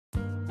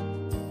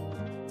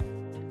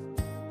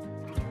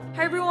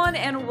Hi everyone,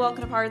 and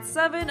welcome to part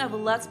 7 of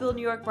Let's Build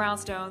New York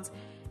Brownstones.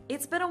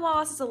 It's been a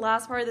while since the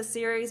last part of the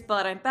series,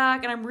 but I'm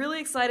back and I'm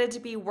really excited to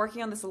be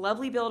working on this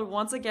lovely build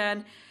once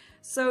again.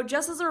 So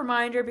just as a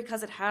reminder,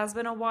 because it has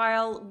been a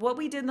while, what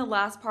we did in the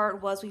last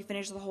part was we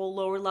finished the whole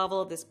lower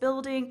level of this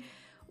building.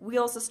 We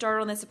also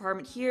started on this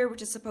apartment here,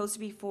 which is supposed to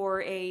be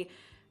for a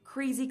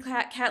crazy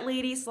cat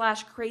lady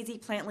slash crazy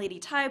plant lady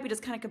type. We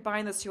just kind of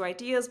combined those two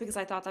ideas because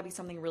I thought that'd be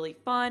something really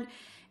fun.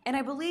 And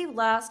I believe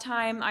last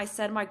time I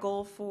said my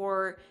goal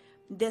for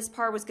this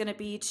part was going to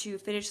be to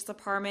finish this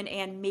apartment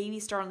and maybe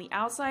start on the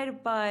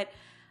outside, but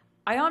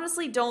I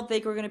honestly don't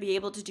think we're going to be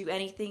able to do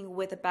anything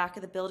with the back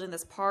of the build in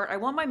this part. I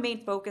want my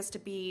main focus to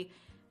be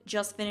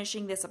just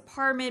finishing this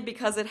apartment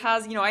because it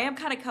has, I am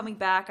kind of coming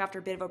back after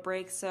a bit of a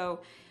break,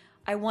 so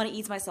I want to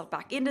ease myself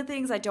back into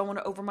things. I don't want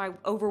to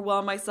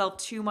overwhelm myself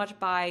too much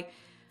by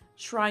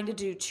trying to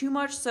do too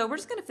much, so we're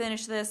just going to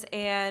finish this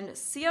and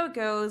see how it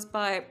goes,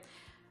 but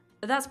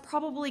that's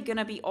probably going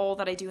to be all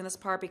that I do in this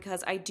part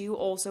because I do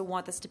also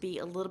want this to be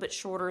a little bit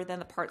shorter than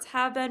the parts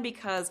have been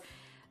because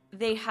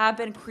they have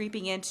been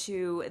creeping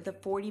into the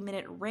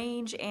 40-minute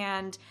range,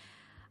 and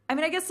I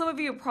mean, I guess some of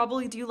you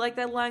probably do like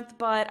that length,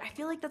 but I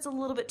feel like that's a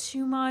little bit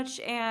too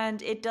much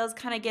and it does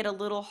kind of get a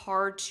little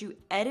hard to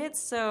edit,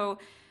 so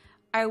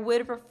I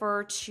would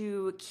prefer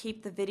to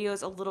keep the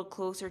videos a little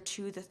closer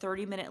to the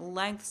 30-minute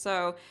length,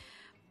 so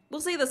we'll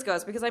see how this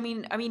goes because I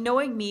mean,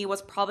 knowing me,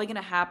 what's probably gonna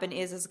happen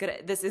is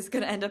this is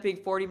gonna end up being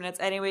 40 minutes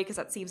anyway because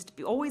that seems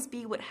to always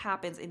be what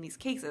happens in these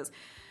cases.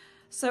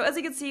 So as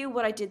you can see,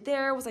 what I did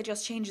there was I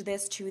just changed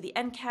this to the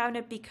end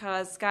cabinet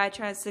because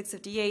Skytrans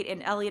 658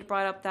 and Elliot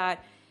brought up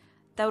that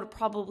would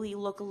probably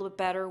look a little bit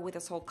better with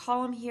this whole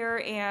column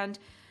here, and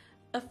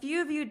a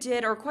few of you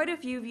did, or quite a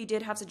few of you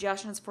did have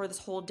suggestions for this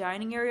whole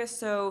dining area,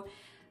 so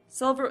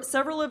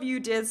several of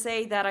you did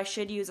say that I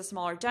should use a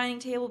smaller dining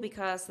table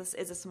because this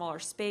is a smaller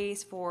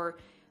space for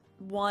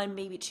 1,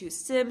 maybe 2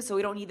 Sims, so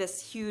we don't need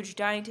this huge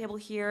dining table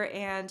here.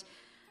 And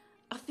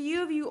a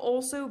few of you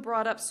also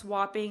brought up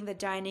swapping the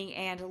dining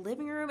and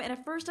living room, and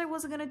at first I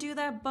wasn't going to do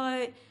that,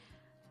 but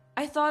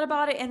I thought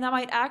about it and that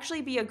might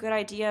actually be a good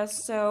idea.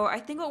 So I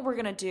think what we're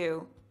going to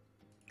do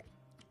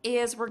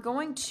is we're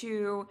going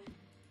to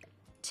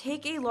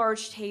take a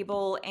large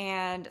table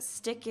and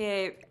stick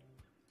it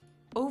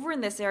over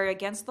in this area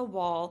against the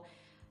wall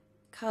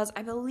because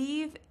I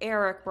believe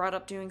Eric brought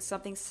up doing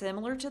something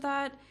similar to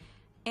that,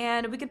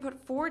 and we can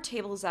put 4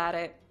 tables at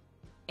it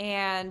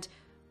and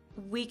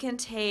we can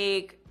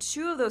take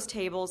 2 of those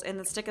tables and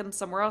then stick them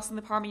somewhere else in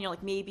the apartment,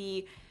 like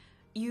maybe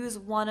use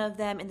one of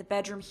them in the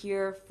bedroom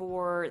here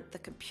for the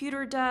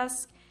computer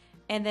desk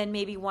and then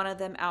maybe one of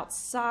them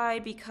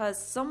outside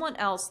because someone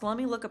else, let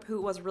me look up who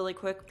it was really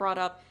quick, brought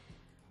up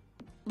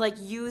like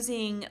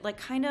using, like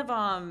kind of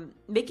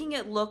making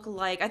it look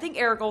like, I think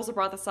Eric also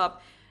brought this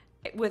up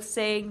with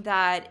saying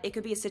that it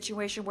could be a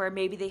situation where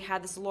maybe they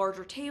had this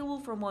larger table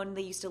from when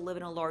they used to live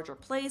in a larger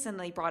place and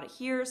they brought it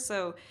here,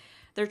 so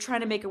they're trying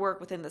to make it work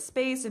within the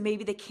space, and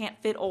maybe they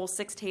can't fit all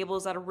 6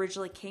 tables that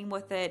originally came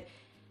with it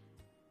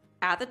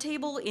at the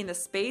table in the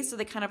space, so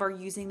they kind of are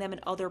using them in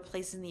other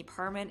places in the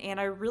apartment, and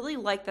I really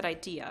like that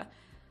idea.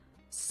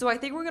 So I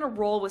think we're going to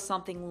roll with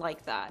something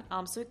like that.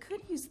 So we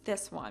could use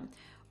this one.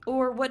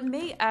 Or what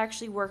may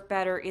actually work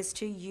better is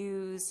to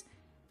use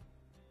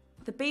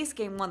the base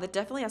game one that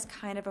definitely has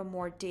kind of a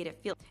more dated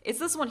feel. It's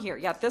this one here.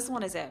 Yeah, this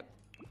one is it.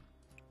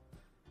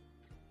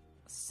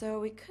 So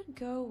we could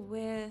go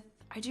with,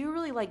 I do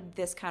really like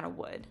this kind of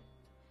wood,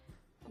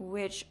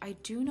 which I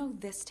do know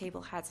this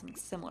table had something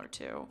similar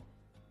to.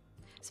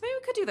 So maybe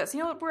we could do this.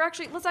 You know what,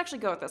 let's actually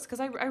go with this because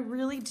I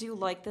really do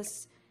like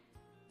this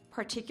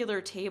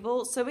particular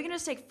table. So we can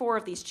just take 4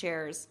 of these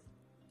chairs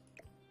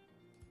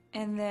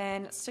and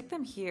then stick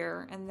them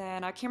here, and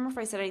then I can't remember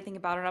if I said anything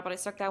about it or not, but I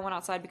stuck that one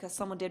outside because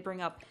someone did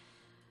bring up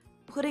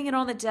putting it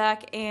on the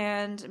deck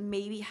and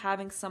maybe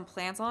having some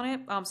plants on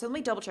it. So let me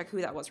double check who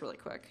that was really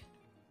quick.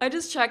 I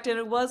just checked and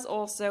it was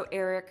also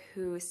Eric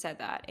who said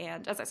that,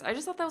 and as I said, I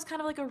just thought that was kind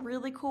of like a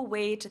really cool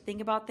way to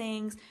think about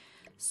things.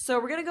 So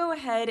we're gonna go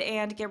ahead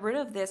and get rid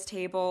of this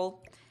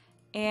table,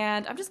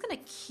 and I'm just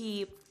gonna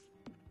keep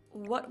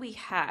what we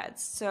had.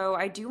 So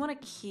I do want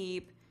to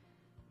keep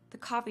the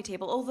coffee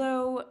table,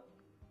 although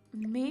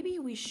maybe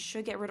we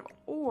should get rid of,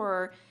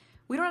 or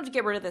we don't have to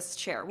get rid of this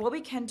chair. What we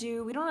can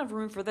do, we don't have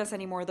room for this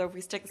anymore though if we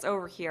stick this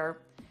over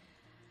here.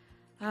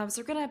 So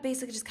we're gonna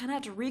basically just kind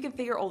of have to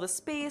reconfigure all the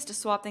space to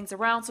swap things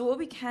around. So what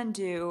we can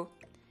do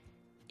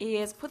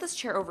is put this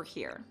chair over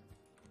here.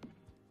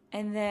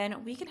 And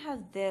then we can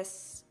have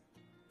this,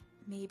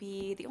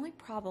 maybe, the only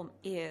problem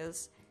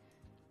is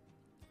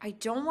I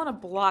don't want to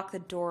block the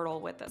door at all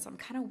with this. I'm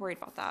kind of worried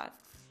about that.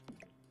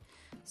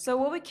 So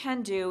what we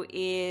can do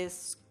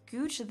is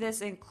scooch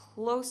this in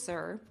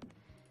closer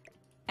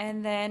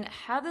and then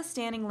have the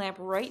standing lamp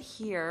right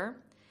here,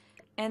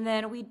 and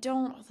then we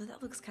don't, although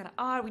that looks kind of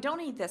odd, we don't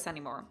need this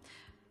anymore.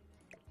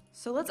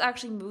 So let's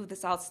actually move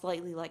this out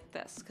slightly like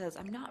this because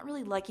I'm not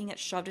really liking it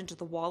shoved into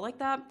the wall like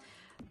that.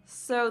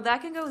 So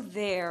that can go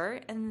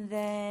there, and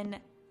then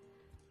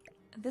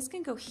this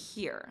can go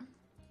here.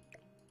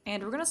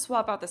 And we're gonna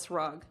swap out this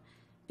rug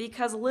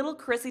because little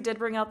Chrissy did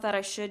bring up that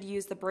I should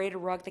use the braided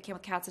rug that came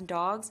with cats and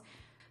dogs.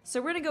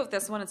 So we're gonna go with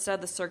this one instead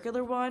of the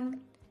circular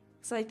one.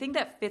 So I think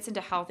that fits into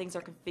how things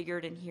are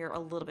configured in here a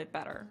little bit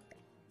better.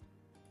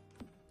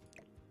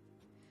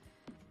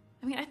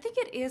 I mean, I think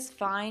it is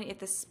fine if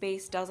the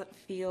space doesn't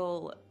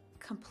feel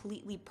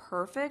completely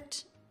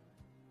perfect.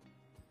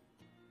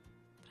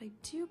 But I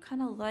do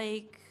kind of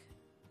like,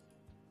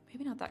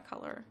 maybe not that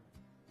color.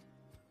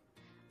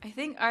 I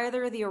think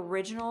either the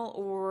original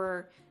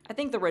or, I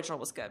think the original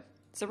was good.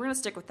 So we're gonna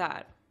stick with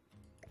that.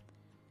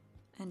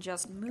 And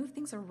just move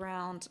things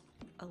around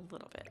a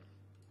little bit.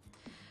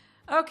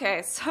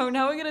 Okay, so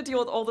now we're gonna deal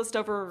with all the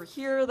stuff over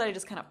here that I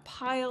just kind of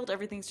piled.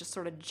 Everything's just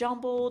sort of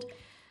jumbled.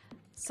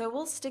 So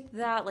we'll stick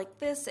that like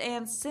this,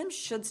 and Sims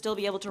should still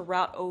be able to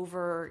route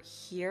over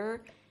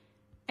here.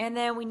 And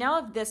then we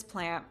now have this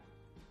plant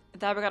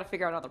that we gotta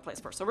figure out another place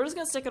for. So we're just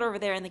gonna stick it over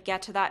there and then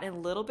get to that in a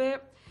little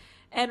bit.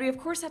 And we of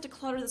course have to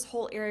clutter this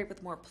whole area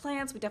with more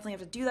plants. We definitely have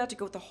to do that to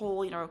go with the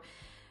whole, you know,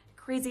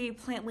 crazy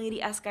plant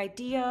lady-esque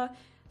idea.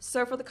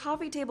 So for the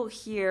coffee table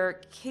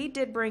here, Kate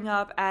did bring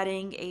up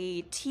adding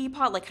a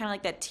teapot, like kind of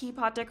like that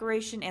teapot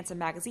decoration, and some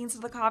magazines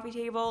to the coffee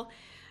table.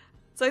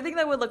 So I think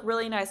that would look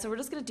really nice. So we're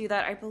just gonna do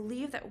that. I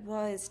believe that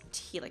was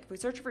tea. Like if we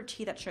search for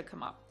tea, that should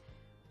come up.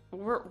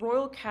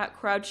 Royal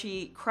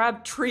Crabtree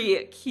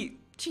tea.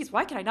 Jeez,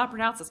 why can I not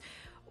pronounce this?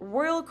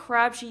 Royal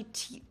Crabtree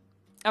tea.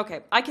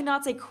 Okay, I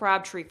cannot say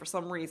Crabtree for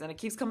some reason. It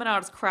keeps coming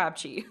out as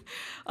Crabtree.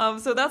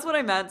 So that's what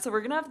I meant. So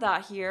we're gonna have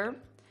that here.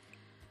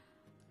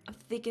 I'm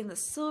thinking the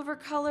silver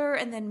color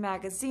and then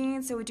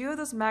magazines. So we do have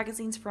those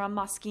magazines from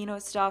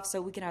Moschino stuff,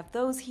 so we can have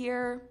those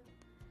here.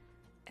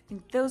 I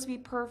think those would be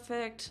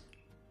perfect.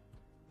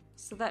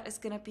 So that is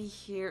gonna be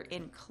here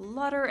in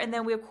clutter. And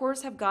then we of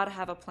course have gotta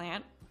have a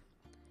plant.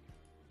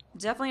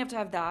 Definitely have to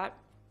have that.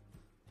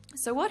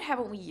 So what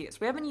haven't we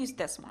used? We haven't used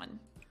this one.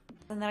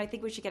 And then I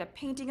think we should get a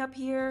painting up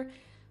here.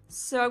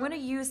 So I'm gonna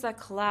use that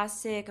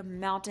classic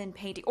mountain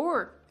painting,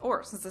 or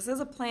since this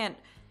is a plant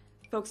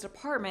folks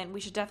apartment, we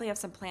should definitely have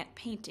some plant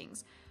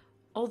paintings.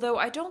 Although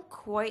I don't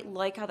quite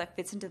like how that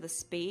fits into the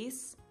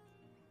space.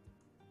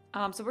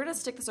 So we're gonna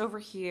stick this over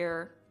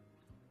here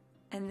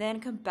and then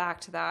come back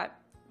to that.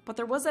 But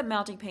there was that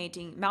mountain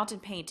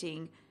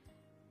painting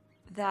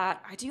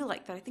that I do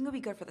like that I think would be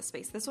good for the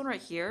space. This one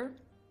right here.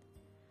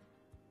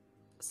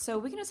 So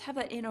we can just have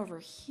that in over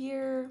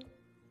here.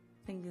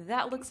 I think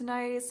that looks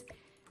nice.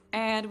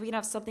 And we can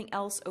have something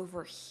else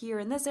over here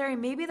in this area.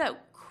 Maybe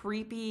that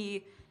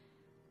creepy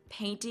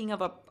painting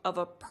of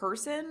a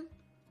person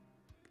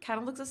kind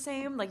of looks the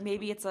same. Like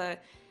maybe it's a,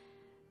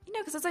 you know,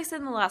 because as I said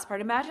in the last part,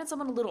 imagine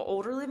someone a little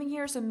older living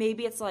here. So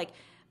maybe it's like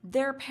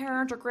their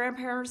parent or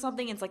grandparent or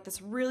something. It's like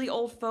this really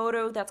old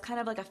photo that's kind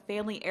of like a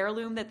family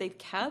heirloom that they've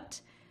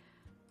kept.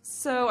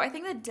 So I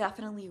think that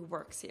definitely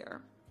works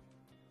here.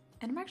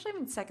 And I'm actually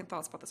having second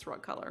thoughts about this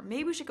rug color.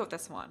 Maybe we should go with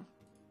this one.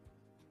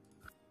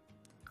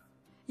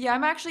 Yeah,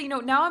 I'm actually, you know,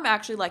 now I'm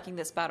actually liking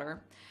this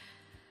better.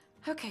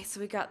 Okay, so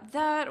we got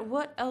that.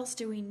 What else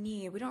do we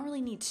need? We don't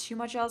really need too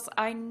much else.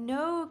 I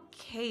know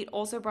Kate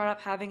also brought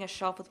up having a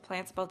shelf with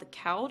plants above the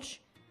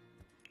couch.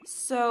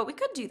 So we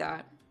could do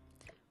that.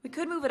 We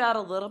could move it out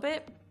a little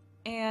bit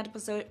and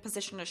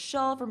position a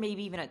shelf or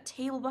maybe even a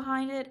table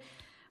behind it.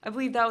 I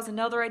believe that was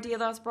another idea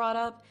that was brought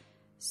up.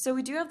 So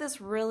we do have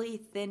this really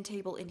thin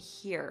table in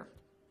here.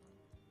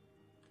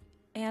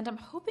 And I'm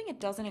hoping it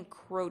doesn't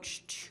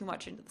encroach too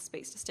much into the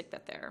space to stick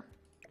that there.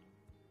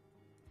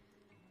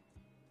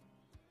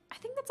 I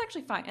think that's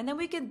actually fine. And then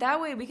we can,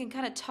 that way we can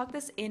kind of tuck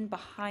this in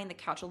behind the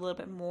couch a little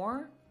bit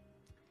more.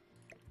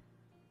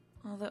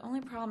 Well, the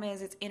only problem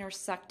is it's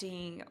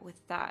intersecting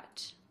with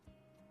that.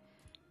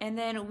 And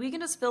then we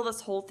can just fill this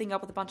whole thing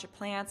up with a bunch of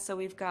plants. So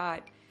we've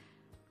got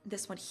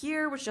this one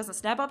here, which doesn't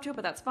snap up to it,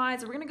 but that's fine.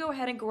 So we're gonna go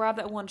ahead and grab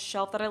that one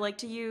shelf that I like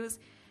to use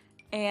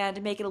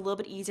and make it a little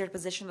bit easier to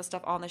position the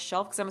stuff on the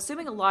shelf, because I'm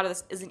assuming a lot of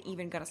this isn't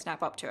even gonna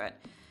snap up to it.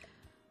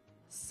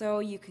 So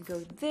you can go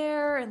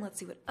there, and let's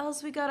see what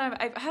else we got.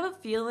 I have a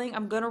feeling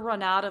I'm gonna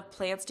run out of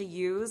plants to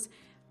use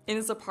in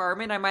this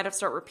apartment. I might have to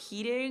start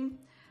repeating,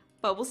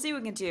 but we'll see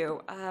what we can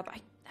do. I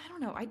don't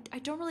know,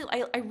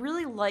 I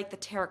really like the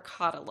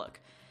terracotta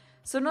look.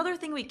 So another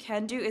thing we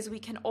can do is we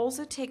can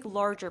also take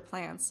larger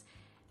plants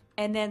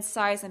and then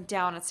size them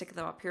down and stick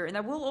them up here. And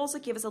that will also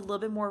give us a little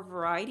bit more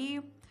variety.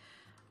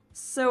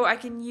 So I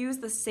can use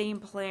the same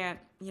plant,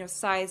 you know,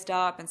 sized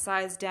up and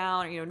sized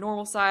down, or, you know,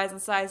 normal size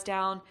and sized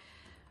down.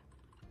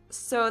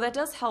 So that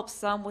does help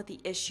some with the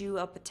issue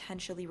of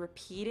potentially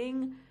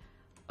repeating.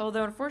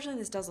 Although unfortunately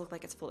this does look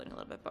like it's floating a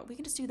little bit, but we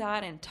can just do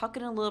that and tuck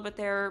it in a little bit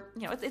there.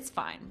 You know, it's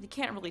fine. You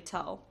can't really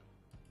tell.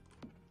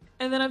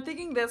 And then I'm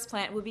thinking this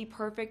plant would be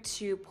perfect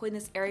to put in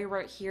this area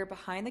right here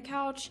behind the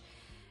couch.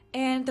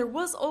 And there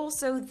was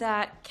also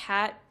that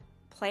cat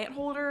plant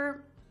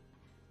holder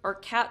or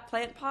cat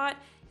plant pot.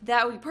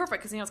 That would be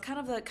perfect because, you know, it's kind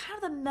of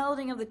the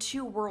melding of the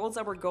two worlds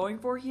that we're going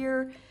for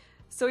here.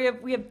 So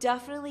we have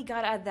definitely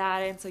got to add that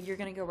in. So you're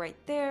gonna go right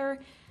there,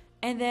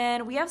 and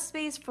then we have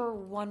space for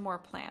one more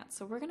plant.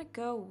 So we're gonna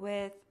go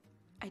with,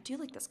 I do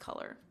like this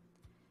color.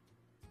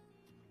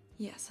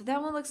 Yeah, so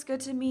that one looks good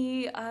to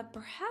me.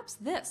 Perhaps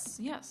this.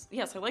 Yes,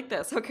 yes, I like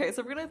this. Okay,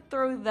 so we're gonna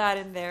throw that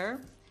in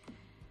there.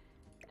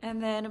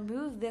 And then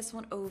move this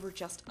one over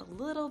just a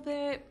little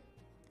bit.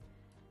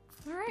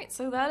 All right,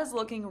 so that is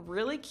looking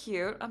really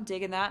cute. I'm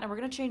digging that. And we're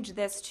gonna change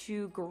this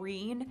to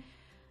green,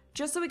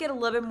 just so we get a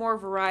little bit more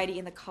variety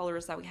in the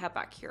colors that we have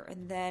back here.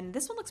 And then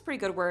this one looks pretty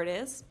good where it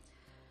is.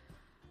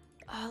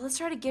 Let's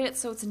try to get it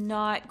so it's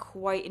not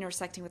quite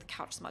intersecting with the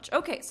couch as much.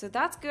 Okay, so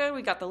that's good.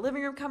 We got the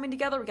living room coming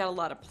together. We got a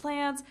lot of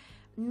plants.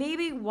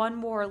 Maybe one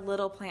more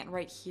little plant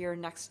right here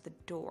next to the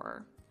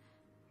door.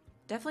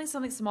 Definitely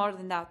something smaller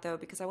than that though,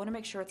 because I want to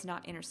make sure it's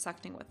not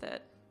intersecting with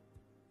it.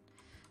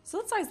 So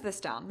let's size this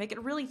down, make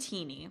it really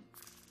teeny.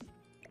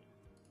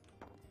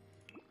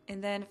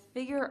 And then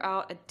figure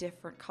out a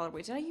different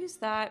colorway. Did I use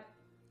that?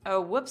 Oh,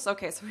 whoops.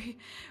 Okay, so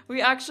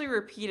we actually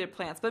repeated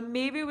plants, but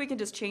maybe we can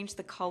just change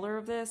the color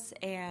of this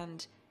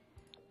and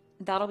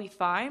that'll be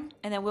fine.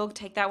 And then we'll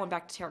take that one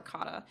back to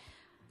terracotta,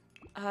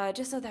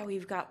 just so that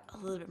we've got a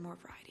little bit more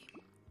variety.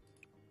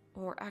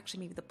 Or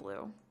actually maybe the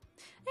blue.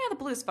 Yeah, the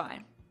blue's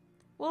fine.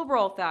 We'll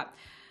roll with that.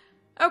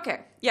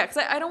 Okay, yeah,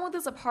 because I don't want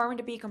this apartment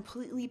to be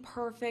completely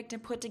perfect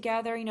and put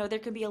together. You know, there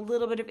could be a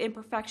little bit of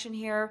imperfection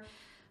here.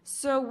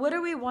 So what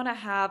do we want to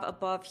have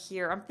above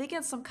here? I'm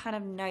thinking some kind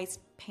of nice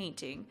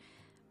painting.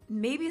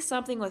 Maybe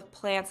something with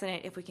plants in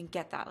it if we can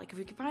get that. Like if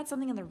we can find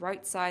something in the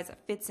right size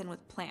that fits in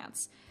with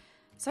plants.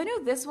 So I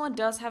know this one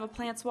does have a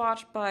plant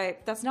swatch,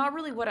 but that's not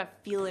really what I'm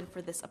feeling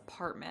for this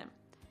apartment.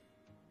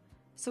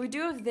 So we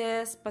do have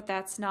this, but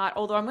that's not,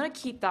 although I'm going to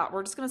keep that.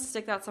 We're just going to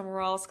stick that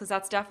somewhere else because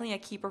that's definitely a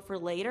keeper for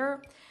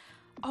later.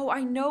 Oh,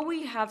 I know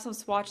we have some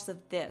swatches of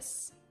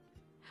this.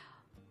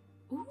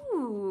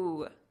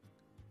 Ooh.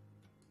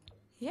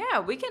 Yeah,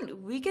 we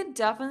can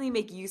definitely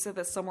make use of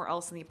this somewhere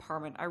else in the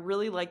apartment. I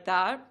really like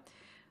that.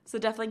 So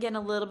definitely getting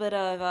a little bit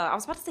of, I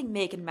was about to say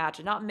making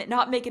magic,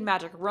 not making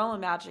magic,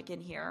 rolling magic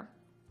in here.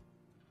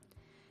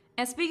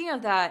 And speaking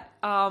of that,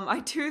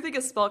 I do think a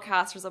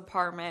spellcaster's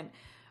apartment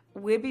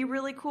would be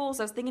really cool.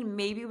 So I was thinking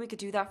maybe we could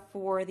do that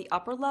for the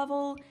upper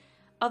level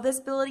of this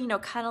building, you know,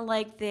 kind of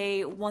like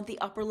they want the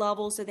upper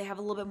level so they have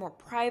a little bit more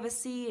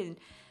privacy and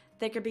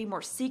there could be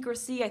more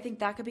secrecy. I think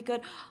that could be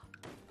good.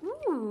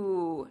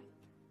 Ooh.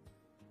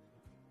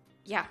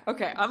 Yeah,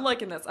 okay, I'm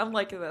liking this. I'm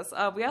liking this.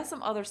 We have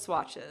some other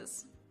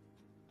swatches.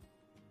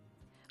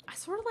 I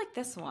sort of like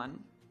this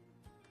one.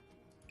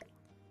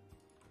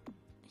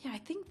 Yeah, I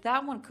think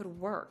that one could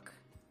work.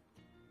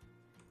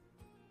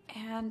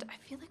 And I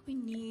feel like we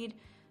need...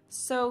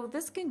 So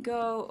this can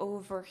go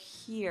over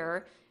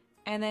here,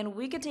 and then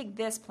we could take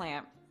this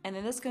plant, and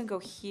then this can go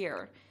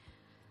here.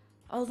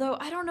 Although,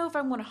 I don't know if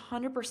I'm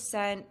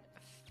 100%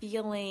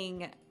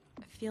 feeling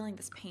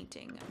this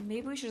painting.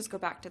 Maybe we should just go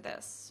back to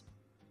this.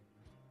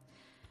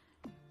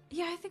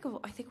 Yeah, I think we'll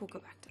go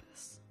back to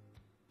this.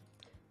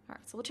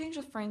 Alright, so we'll change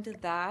the frame to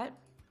that.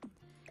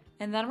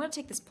 And then I'm going to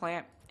take this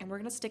plant, and we're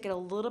going to stick it a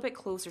little bit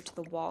closer to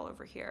the wall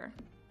over here.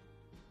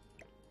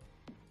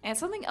 And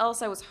something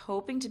else I was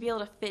hoping to be able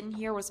to fit in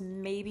here was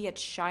maybe a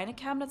china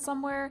cabinet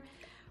somewhere.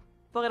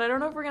 But I don't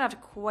know if we're going to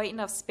have quite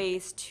enough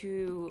space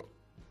to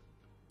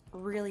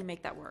really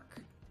make that work.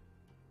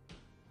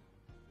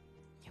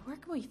 Yeah, where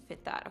can we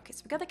fit that? Okay,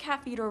 so we got the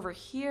cat feeder over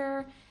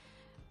here.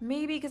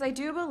 Maybe, because I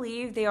do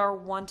believe they are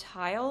one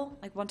tile,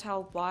 like one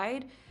tile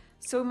wide.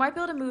 So we might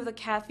be able to move the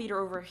cat feeder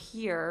over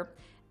here.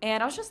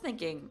 And I was just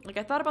thinking, like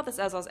I thought about this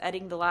as I was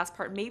editing the last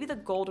part, maybe the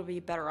gold would be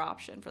a better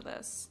option for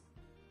this.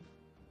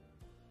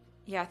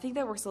 Yeah, I think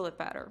that works a little bit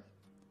better.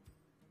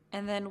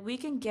 And then we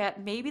can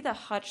get maybe the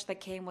hutch that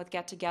came with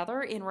Get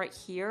Together in right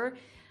here.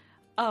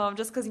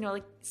 Just because, you know,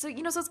 like, so,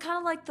 you know, so it's kind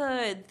of like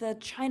the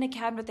china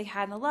cabinet they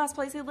had in the last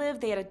place they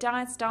lived. They had to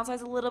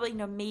downsize a little bit, you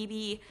know,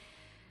 maybe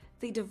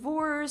they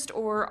divorced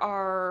or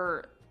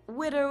are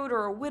widowed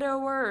or a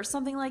widower or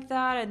something like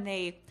that. And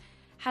they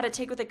had to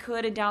take what they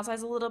could and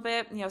downsize a little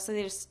bit, you know, so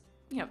they just,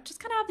 you know, just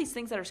kind of have these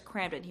things that are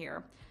crammed in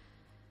here.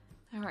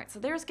 All right, so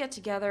there's Get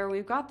Together.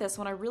 We've got this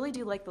one. I really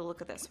do like the look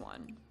of this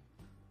one.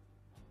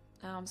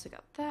 So we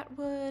got that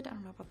wood. I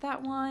don't know about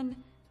that one.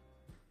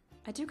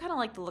 I do kind of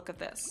like the look of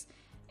this.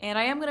 And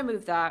I am going to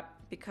move that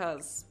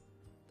because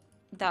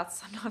I'm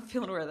not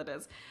feeling where that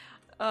is.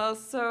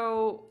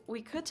 So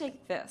we could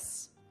take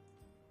this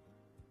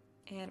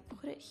and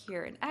put it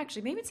here. And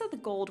actually, maybe instead of the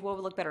gold, what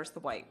would look better is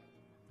the white.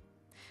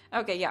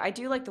 Okay, yeah, I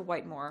do like the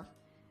white more.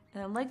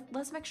 And then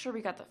let's make sure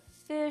we got the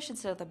fish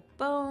instead of the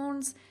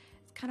bones.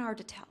 It's kind of hard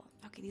to tell.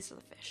 Okay, these are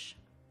the fish.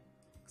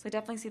 So I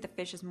definitely see the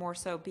fish as more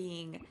so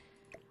being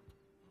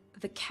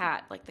the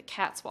cat, like the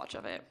cat swatch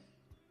of it.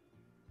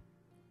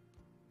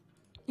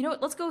 You know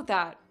what? Let's go with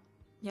that.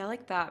 Yeah, I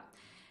like that.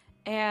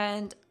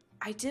 And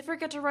I did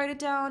forget to write it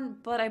down,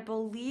 but I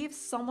believe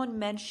someone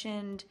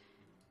mentioned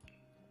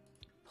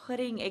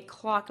putting a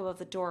clock above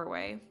the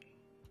doorway.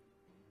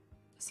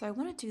 So I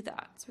want to do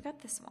that. So we got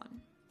this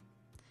one.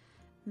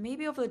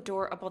 Maybe over the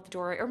door, above the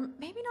doorway, or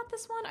maybe not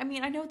this one. I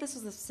mean, I know this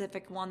was the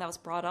specific one that was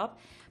brought up,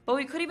 but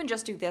we could even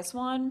just do this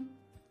one.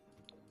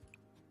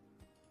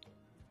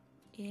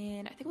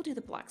 And I think we'll do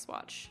the black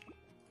swatch.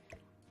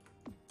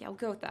 Yeah, we'll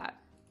go with that.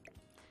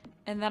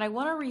 And then I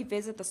want to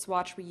revisit the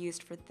swatch we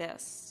used for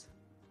this.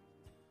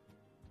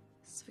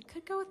 So we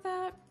could go with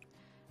that.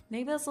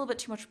 Maybe that's a little bit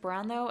too much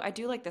brown though. I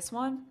do like this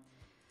one.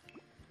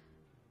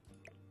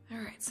 All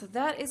right, so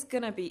that is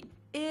gonna be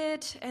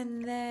it.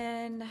 And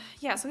then,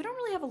 yeah, so we don't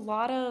really have a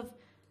lot of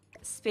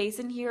space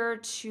in here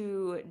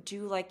to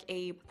do like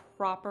a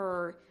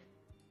proper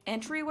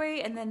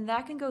entryway, and then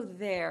that can go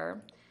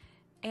there.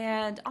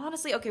 And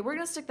honestly, okay, we're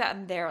gonna stick that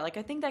in there. Like,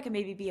 I think that can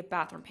maybe be a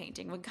bathroom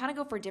painting. We can kind of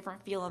go for a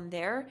different feel in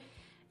there.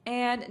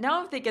 And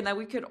now I'm thinking that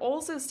we could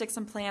also stick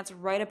some plants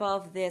right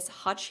above this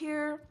hutch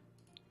here.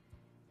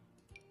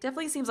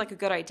 Definitely seems like a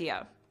good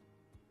idea.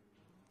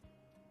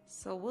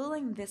 So we'll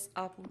line this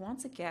up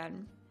once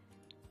again.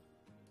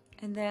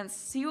 And then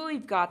see what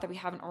we've got that we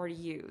haven't already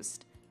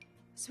used.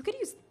 So we could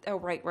use, oh,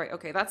 right,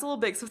 okay, that's a little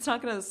big, so it's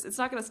not gonna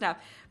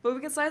snap. But we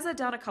can size that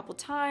down a couple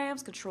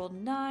times, Control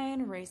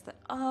 9, raise that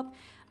up.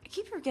 I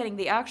keep forgetting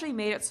they actually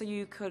made it so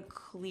you could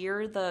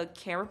clear the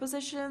camera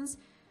positions.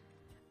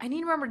 I need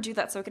to remember to do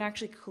that so I can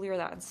actually clear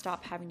that and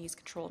stop having to use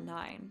Control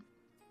 9.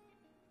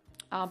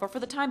 But for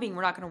the time being,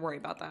 we're not going to worry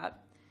about that.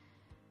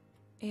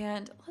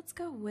 And let's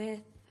go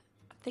with,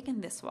 I'm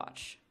thinking this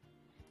swatch.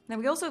 And then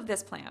we also have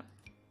this plant,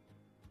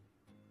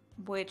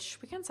 which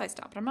we can size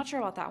down, but I'm not sure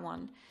about that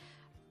one.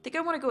 I think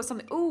I want to go with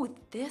something, ooh,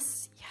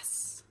 this,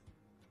 yes.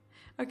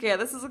 Okay, yeah,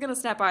 this isn't going to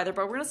snap either,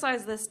 but we're going to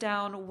size this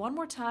down one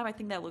more time. I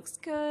think that looks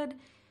good.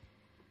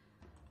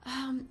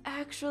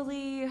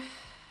 Actually,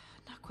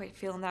 not quite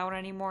feeling that one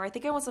anymore. I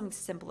think I want something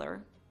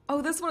simpler.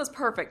 Oh, this one is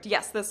perfect.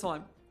 Yes, this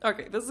one.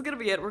 Okay, this is gonna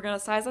be it. We're gonna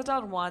size that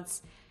down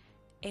once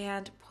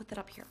and put that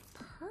up here.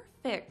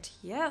 Perfect.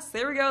 Yes,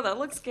 there we go. That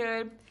looks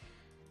good.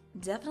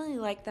 Definitely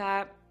like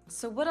that.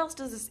 So what else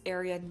does this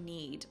area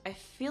need? I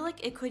feel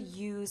like it could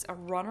use a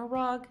runner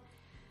rug.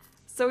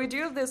 So we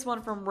do have this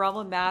one from Realm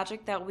of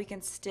Magic that we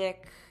can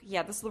stick.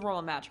 Yeah, this is the Realm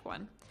of Magic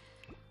one.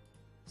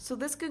 So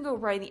this can go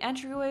right in the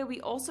entryway. We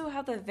also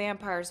have the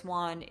Vampires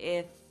one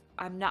if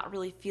I'm not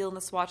really feeling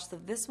the swatches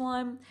of this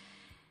one.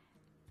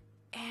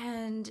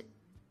 And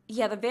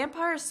yeah, the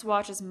Vampire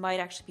swatches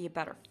might actually be a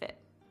better fit.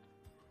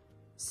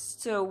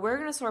 So we're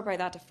gonna sort by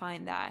that to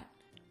find that.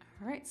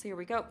 All right, so here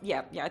we go.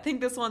 Yeah, I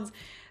think this one's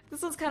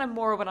kind of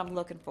more what I'm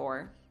looking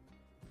for.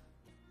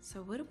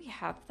 So what do we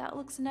have? That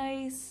looks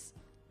nice.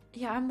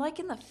 Yeah, I'm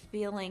liking the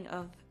feeling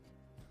of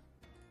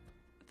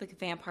the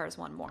Vampires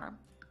one more.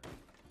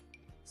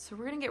 So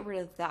we're gonna get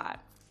rid of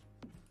that.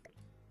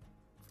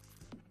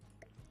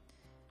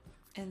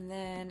 And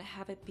then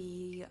have it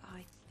be,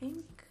 I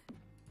think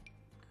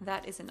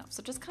that is enough.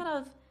 So just kind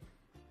of,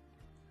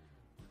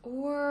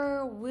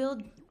 or we'll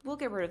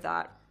get rid of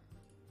that.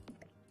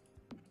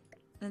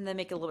 And then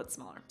make it a little bit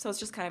smaller. So it's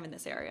just kind of in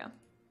this area.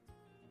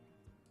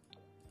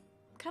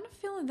 Kind of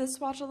feeling this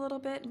swatch a little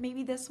bit,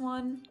 maybe this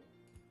one.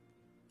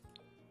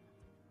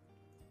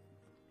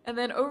 And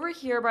then over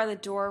here by the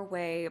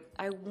doorway,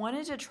 I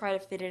wanted to try to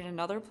fit in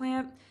another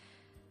plant.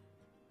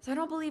 So I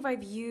don't believe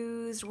I've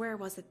used, where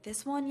was it,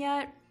 this one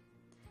yet?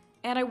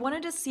 And I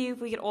wanted to see if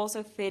we could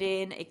also fit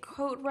in a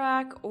coat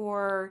rack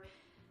or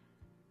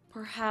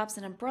perhaps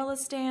an umbrella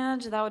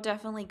stand. That would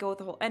definitely go with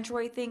the whole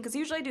entryway thing, because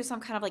usually I do some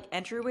kind of like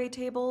entryway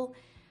table,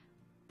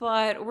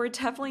 but we're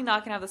definitely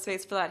not gonna have the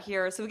space for that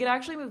here. So we could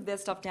actually move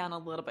this stuff down a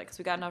little bit because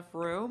we got enough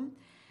room.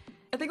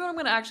 I think what I'm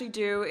gonna actually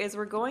do is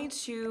we're going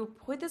to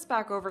put this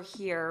back over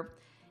here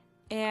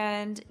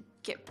and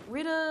get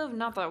rid of,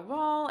 not that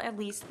wall, at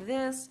least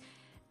this.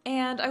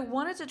 And I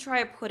wanted to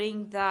try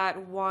putting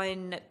that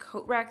one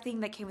coat rack thing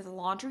that came with the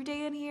laundry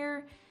day in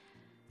here.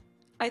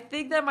 I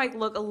think that might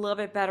look a little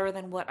bit better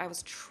than what I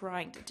was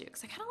trying to do,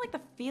 because I kind of like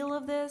the feel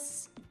of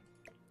this.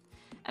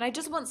 And I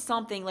just want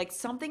something, like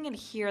something in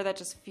here that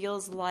just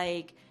feels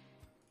like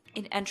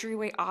an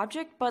entryway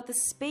object, but the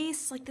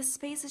space, like this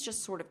space is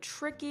just sort of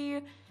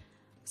tricky.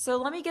 So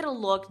let me get a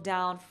look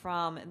down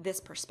from this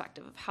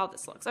perspective of how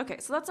this looks. Okay,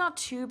 so that's not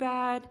too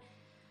bad.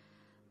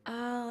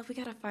 We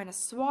gotta find a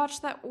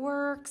swatch that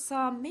works.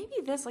 Maybe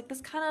this, like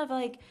this kind of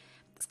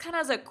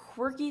has a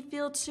quirky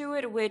feel to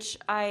it, which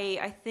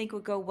I think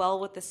would go well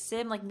with the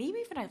sim. Like maybe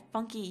even a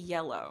funky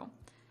yellow.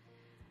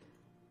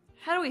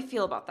 How do we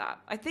feel about that?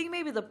 I think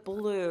maybe the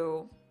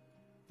blue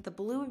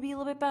would be a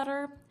little bit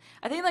better.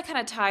 I think that kind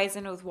of ties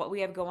in with what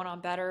we have going on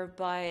better,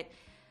 but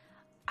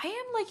I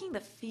am liking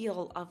the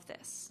feel of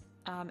this.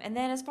 And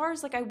then as far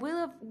as like, I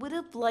would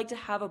have liked to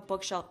have a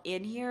bookshelf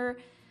in here,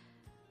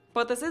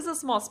 but this is a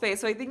small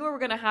space, so I think what we're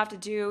gonna have to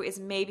do is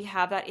maybe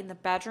have that in the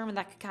bedroom, and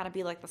that could kind of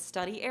be like the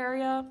study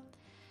area.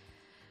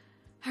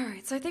 All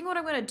right, so I think what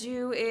I'm gonna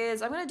do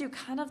is I'm gonna do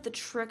kind of the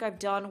trick I've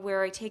done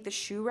where I take the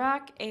shoe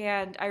rack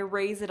and I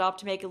raise it up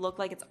to make it look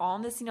like it's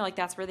on this, you know, like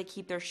that's where they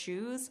keep their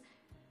shoes.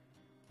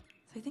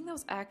 So I think that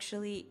was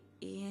actually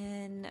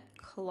in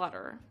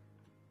clutter.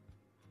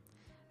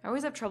 I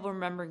always have trouble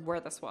remembering where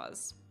this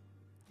was.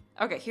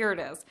 Okay, here it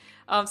is.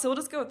 So we'll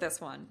just go with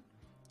this one.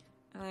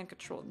 And then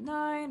Control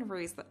 9,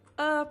 raise that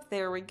up.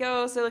 There we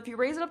go. So if you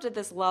raise it up to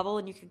this level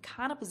and you can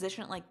kind of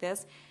position it like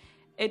this,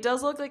 it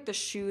does look like the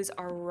shoes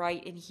are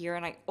right in here.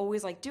 And I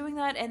always like doing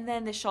that. And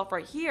then this shelf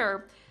right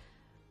here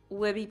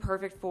would be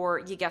perfect for,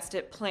 you guessed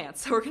it,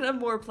 plants. So we're gonna have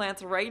more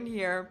plants right in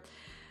here.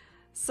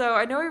 So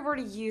I know we've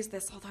already used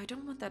this, although I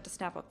don't want that to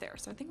snap up there.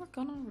 So I think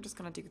we're just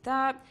gonna do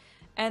that.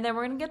 And then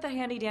we're gonna get the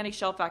handy dandy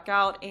shelf back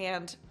out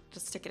and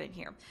just stick it in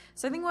here.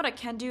 So I think what I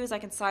can do is I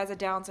can size it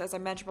down. So as I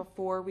mentioned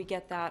before, we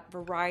get that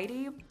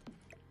variety.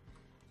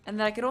 And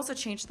then I could also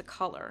change the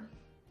color.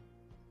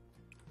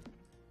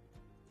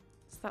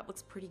 So that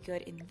looks pretty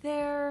good in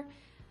there.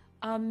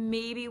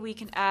 Maybe we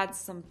can add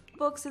some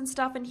books and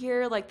stuff in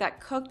here, like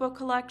that cookbook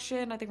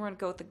collection. I think we're gonna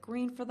go with the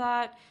green for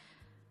that.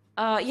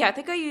 Yeah, I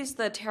think I used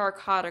the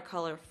terracotta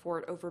color for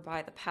it over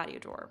by the patio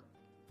door.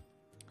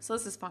 So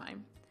this is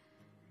fine.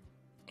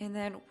 And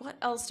then what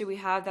else do we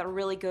have that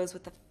really goes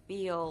with the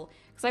feel?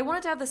 Because I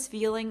wanted to have this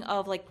feeling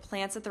of like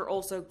plants that they're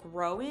also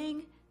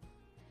growing.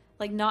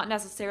 Like not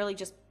necessarily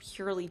just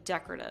purely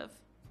decorative.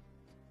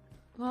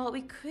 Well,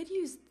 we could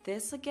use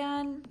this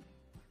again.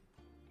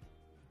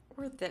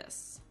 Or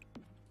this.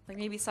 Like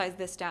maybe size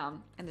this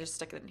down and just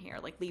stick it in here.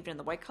 Like leave it in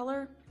the white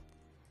color.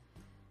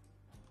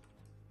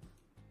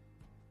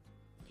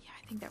 Yeah,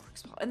 I think that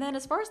works well. And then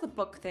as far as the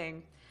book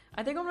thing,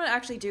 I think what I'm going to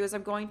actually do is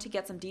I'm going to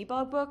get some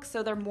debug books.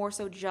 So they're more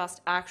so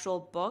just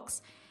actual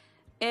books.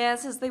 And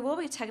since they will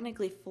be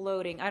technically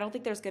floating, I don't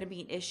think there's going to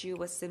be an issue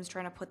with Sims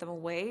trying to put them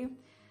away.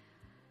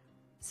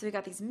 So we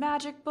got these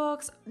magic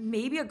books.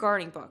 Maybe a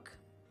gardening book.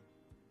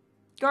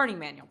 Gardening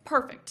manual.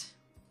 Perfect.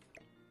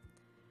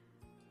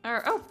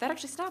 Oh, that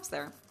actually stops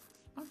there.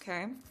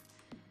 Okay.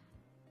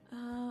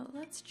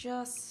 Let's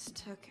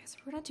just... Okay, so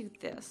we're going to do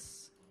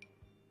this.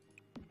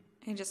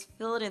 And just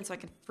fill it in so I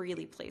can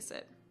freely place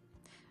it.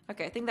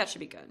 Okay, I think that should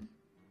be good.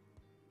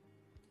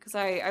 Because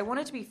I want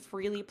it to be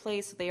freely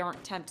placed so they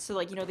aren't tempted, so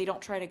like, you know, they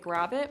don't try to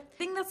grab it. I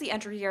think that's the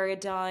entry area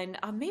done.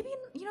 Maybe,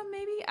 you know,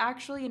 maybe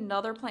actually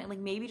another plant, like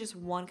maybe just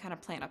one kind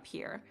of plant up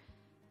here.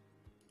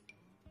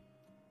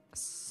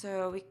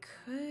 So we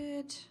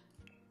could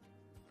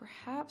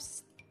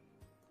perhaps...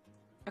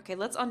 Okay,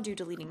 let's undo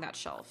deleting that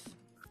shelf.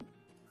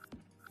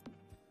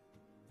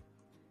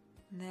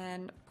 And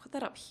then put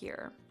that up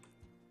here.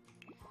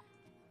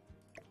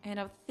 And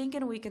I'm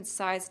thinking we can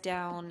size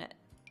down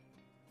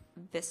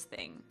this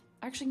thing.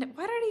 Actually,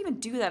 why did I even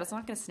do that? It's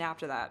not going to snap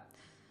to that.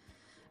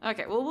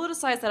 Okay, well, we'll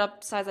just size that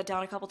up, size that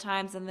down a couple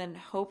times, and then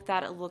hope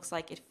that it looks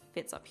like it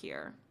fits up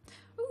here.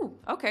 Ooh,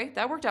 okay,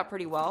 that worked out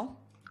pretty well.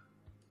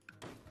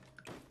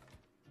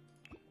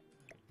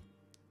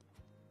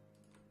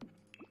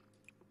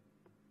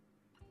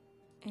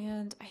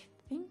 And I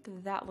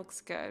think that looks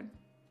good.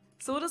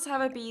 So we'll just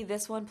have it be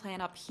this one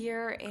plant up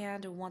here,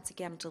 and once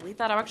again, delete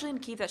that. I'm actually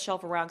going to keep that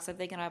shelf around because I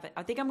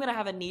think I'm going to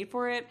have a need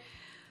for it.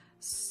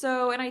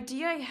 So an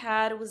idea I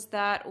had was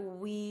that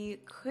we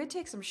could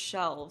take some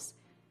shelves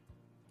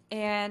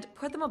and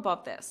put them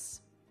above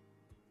this.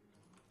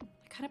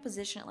 Kind of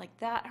position it like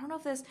that. I don't know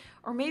if this,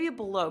 or maybe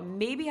below.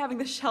 Maybe having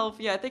the shelf,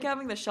 yeah, I think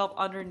having the shelf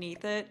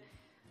underneath it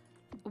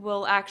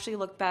will actually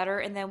look better.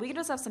 And then we can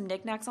just have some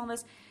knickknacks on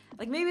this.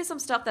 Like maybe some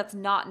stuff that's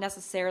not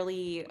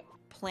necessarily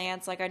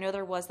plants. Like I know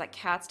there was that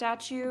cat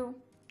statue.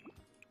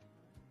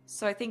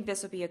 So I think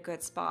this would be a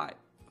good spot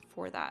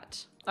for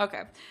that.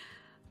 Okay.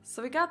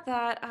 So we got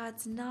that.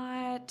 It's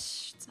not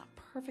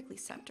perfectly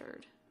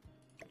centered.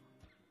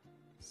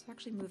 So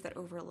actually move that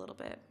over a little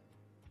bit.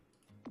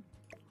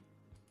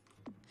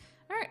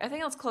 All right, I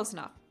think that's close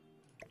enough.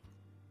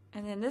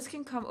 And then this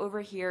can come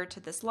over here to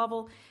this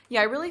level.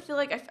 Yeah, I really feel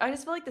like, I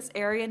just feel like this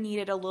area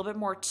needed a little bit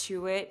more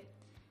to it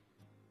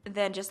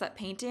than just that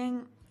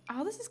painting.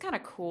 Oh, this is kind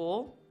of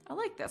cool. I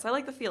like this. I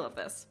like the feel of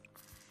this.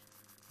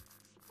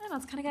 I don't know,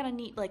 it's kind of got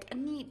a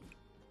neat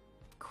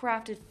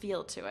crafted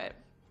feel to it.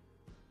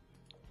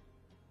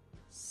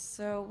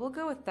 So we'll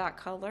go with that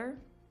color.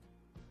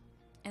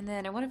 And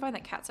then I want to find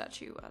that cat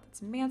statue.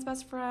 That's man's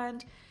best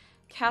friend,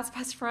 cat's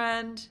best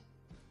friend.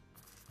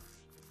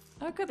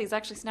 Oh good, these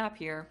actually snap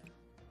here.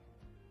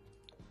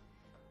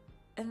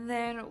 And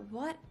then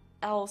what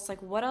else?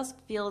 Like what else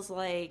feels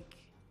like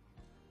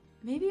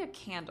maybe a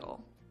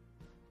candle?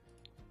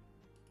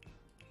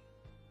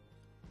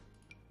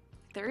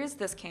 There is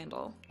this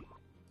candle.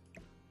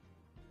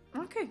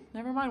 Okay,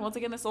 never mind. Once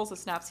again, this also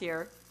snaps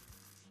here.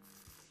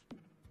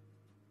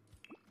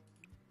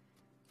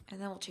 And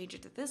then we'll change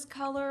it to this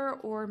color,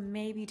 or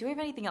maybe, do we have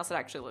anything else that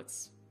actually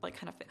looks like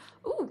kind of fit?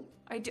 Ooh,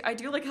 I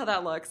do like how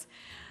that looks.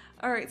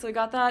 All right, so we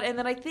got that. And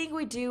then I think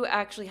we do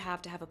actually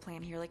have to have a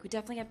plant here. Like we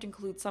definitely have to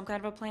include some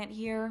kind of a plant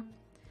here.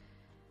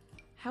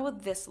 How would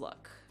this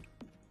look?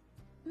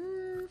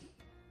 I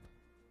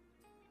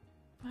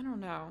don't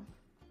know.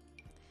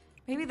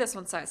 Maybe this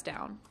one size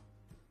down.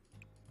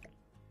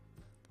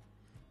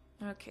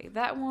 Okay,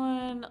 that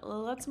one,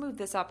 let's move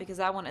this up because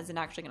that one isn't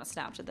actually going to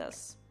snap to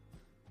this.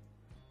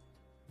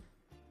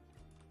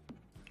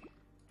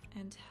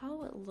 And how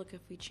will it look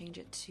if we change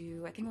it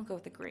to, I think we'll go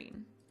with the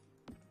green.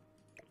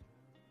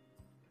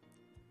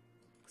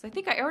 Because I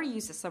think I already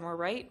used this somewhere,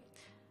 right?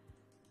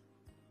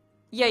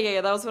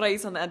 Yeah, that was what I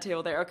used on the end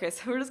table there. Okay,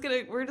 so we're just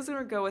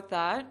gonna go with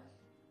that.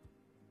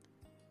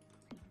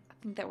 I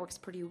think that works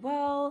pretty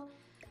well.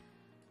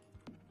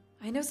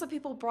 I know some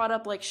people brought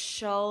up like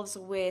shelves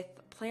with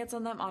plants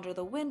on them under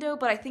the window,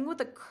 but I think with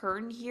the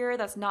curtain here,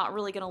 that's not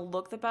really gonna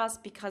look the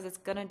best because it's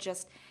gonna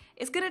just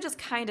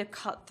kind of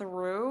cut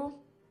through.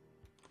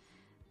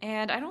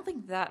 And I don't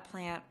think that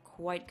plant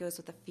quite goes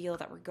with the feel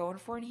that we're going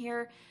for in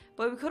here,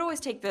 but we could always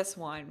take this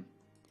one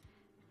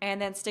and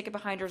then stick it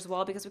behind her as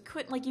well because we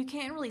couldn't, like, you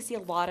can't really see a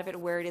lot of it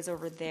where it is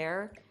over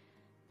there.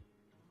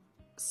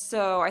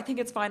 So I think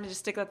it's fine to just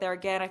stick that there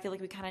again. I feel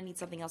like we kind of need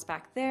something else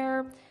back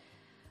there.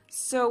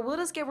 So we'll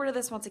just get rid of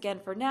this once again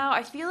for now.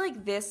 I feel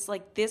like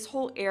this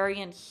whole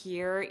area in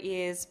here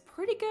is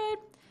pretty good.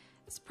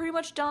 It's pretty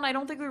much done. I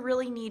don't think we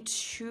really need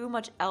too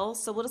much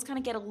else. So we'll just kind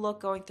of get a look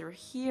going through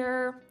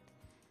here.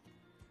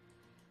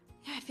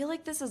 Yeah, I feel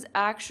like this is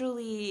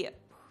actually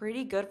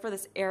pretty good for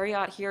this area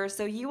out here.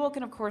 So you all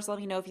can, of course, let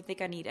me know if you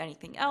think I need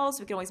anything else.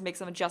 We can always make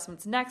some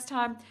adjustments next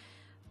time.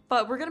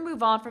 But we're going to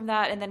move on from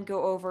that and then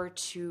go over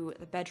to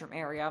the bedroom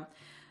area.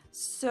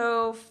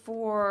 So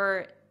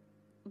for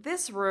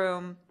this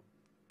room,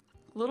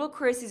 little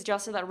Crazy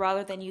suggested that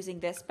rather than using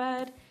this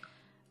bed,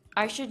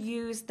 I should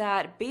use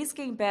that base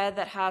game bed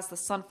that has the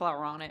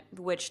sunflower on it,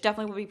 which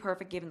definitely would be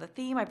perfect given the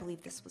theme. I believe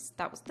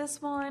that was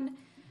this one.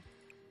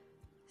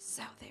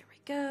 So there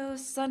we go,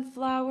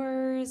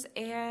 sunflowers,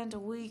 and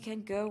we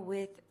can go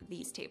with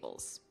these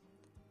tables.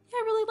 Yeah,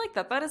 I really like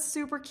that. That is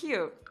super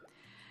cute.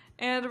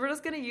 And we're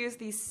just gonna use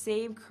these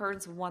same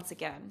curtains once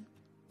again.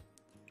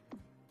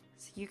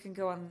 So you can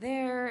go on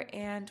there,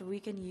 and we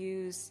can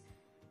use...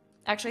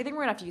 Actually, I think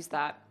we're gonna have to use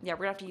that. Yeah, we're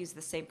gonna have to use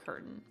the same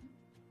curtain.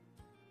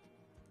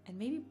 And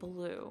maybe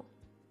blue.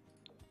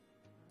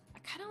 I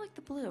kind of like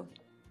the blue.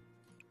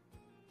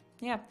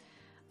 Yeah.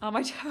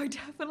 I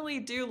definitely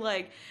do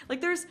like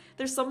there's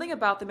something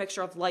about the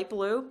mixture of light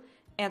blue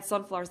and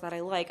sunflowers that I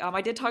like.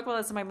 I did talk about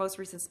this in my most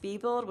recent speed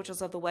build, which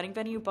was of the wedding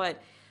venue,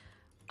 but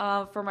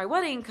for my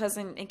wedding, because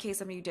in case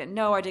some of you didn't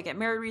know, I did get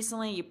married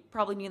recently. You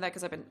probably knew that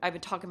because I've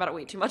been talking about it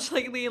way too much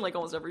lately, like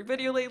almost every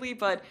video lately,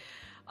 but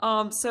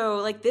so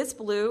like this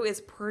blue is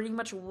pretty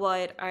much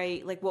what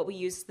we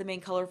used the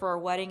main color for our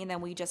wedding, and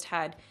then we just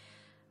had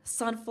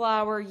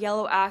sunflower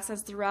yellow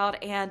accents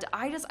throughout, and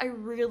I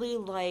really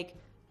like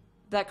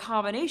that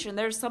combination.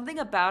 There's something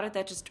about it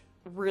that just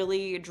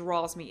really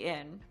draws me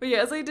in. But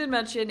yeah, as I did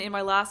mention in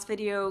my last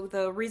video,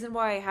 the reason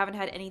why I haven't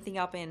had anything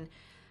up in,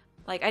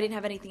 like, I didn't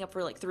have anything up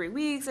for like 3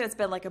 weeks, and it's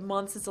been like a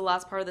month since the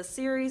last part of the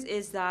series,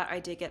 is that I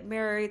did get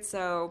married.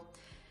 So,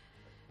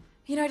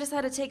 you know, I just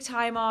had to take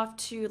time off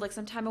to, like,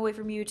 some time away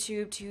from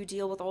YouTube to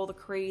deal with all the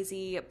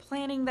crazy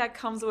planning that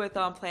comes with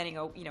planning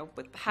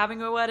with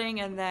having a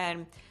wedding. And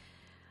then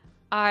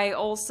I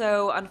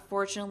also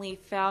unfortunately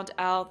found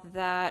out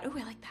that, oh,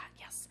 I like that,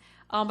 yes.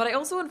 But I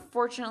also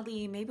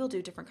unfortunately, maybe we'll do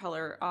a different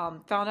color,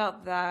 found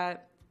out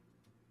that,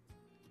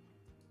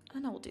 oh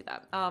no, we'll do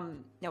that.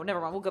 No, never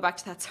mind, we'll go back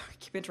to that. Sorry, I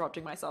keep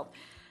interrupting myself.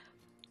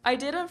 I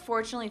did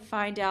unfortunately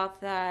find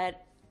out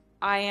that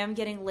I am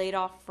getting laid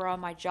off from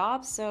my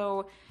job,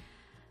 so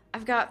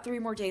I've got 3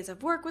 more days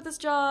of work with this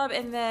job,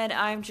 and then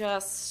I'm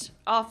just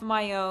off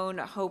my own,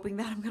 hoping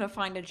that I'm gonna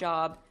find a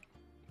job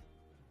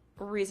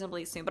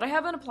reasonably soon. But I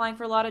have been applying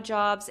for a lot of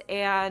jobs,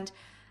 and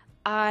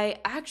I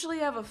actually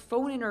have a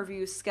phone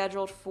interview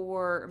scheduled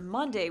for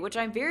Monday, which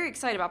I'm very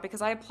excited about because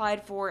I've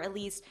applied for at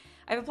least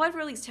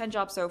 10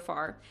 jobs so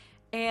far.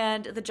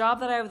 And the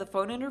job that I have the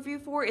phone interview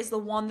for is the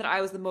one that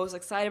I was the most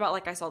excited about.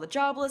 Like, I saw the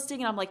job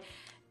listing and I'm like,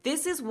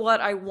 this is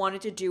what I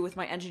wanted to do with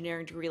my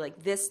engineering degree.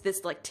 Like, this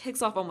like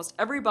ticks off almost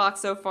every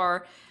box so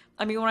far.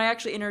 I mean, when I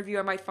actually interview,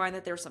 I might find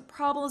that there's some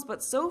problems,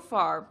 but so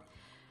far,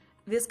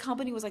 this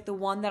company was like the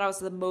one that I was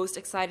the most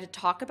excited to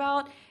talk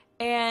about.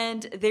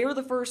 And they were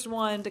the first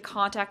one to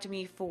contact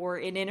me for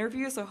an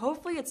interview, so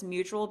hopefully it's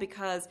mutual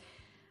because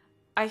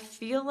I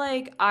feel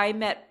like I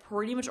met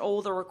pretty much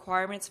all the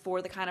requirements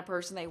for the kind of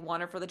person they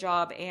wanted for the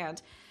job,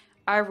 and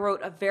I wrote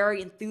a very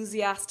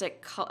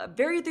enthusiastic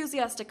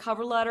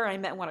cover letter. I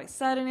meant what I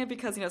said in it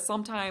because, you know,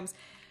 sometimes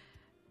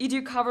you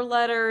do cover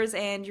letters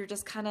and you're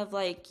just kind of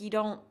like,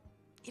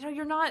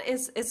 you're not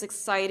as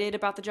excited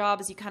about the job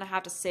as you kind of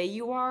have to say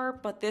you are,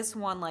 but this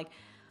one, like,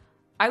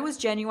 I was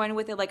genuine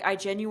with it. Like, I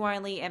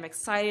genuinely am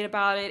excited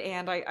about it,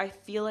 and I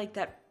feel like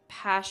that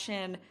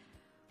passion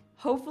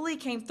hopefully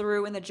came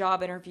through in the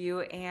job interview,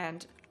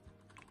 and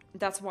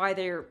that's why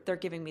they're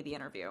giving me the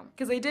interview.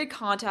 Because they did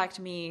contact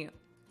me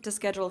to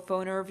schedule a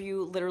phone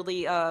interview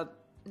literally, no,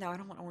 I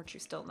don't want orange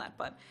juice still in that,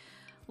 but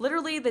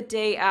literally the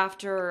day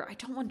after, I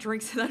don't want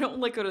drinks and I don't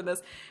like good in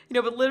this, you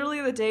know, but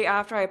literally the day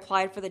after I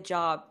applied for the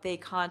job, they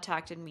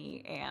contacted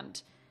me and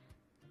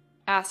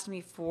asked me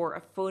for a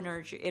phone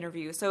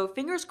interview. So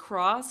fingers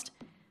crossed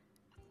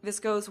this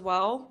goes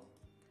well.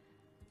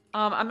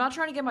 I'm not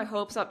trying to get my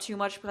hopes up too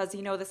much because,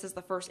 you know, this is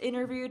the first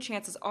interview.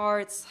 Chances are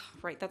it's,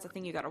 right, that's a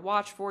thing you got to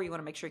watch for. You want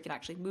to make sure you can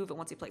actually move it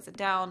once you place it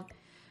down.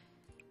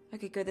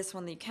 Okay, good, this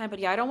one you can. But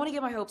yeah, I don't want to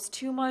get my hopes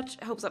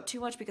up too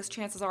much because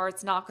chances are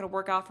it's not going to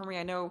work out for me.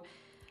 I know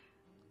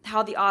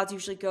how the odds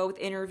usually go with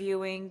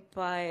interviewing,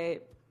 but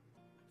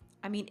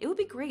I mean, it would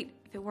be great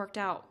if it worked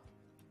out.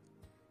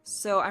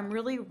 So I'm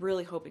really,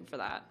 really hoping for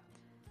that.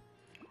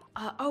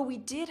 Oh, we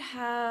did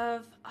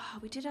have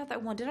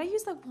that one. Did I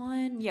use that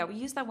one? Yeah, we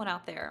used that one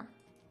out there.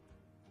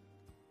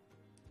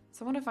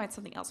 So I want to find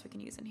something else we can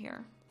use in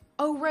here.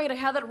 Oh, right, I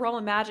had that Realm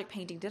of Magic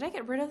painting. Did I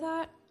get rid of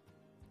that?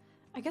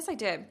 I guess I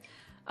did.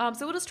 So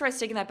we'll just try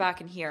sticking that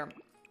back in here.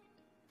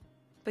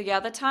 But yeah,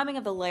 the timing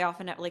of the layoff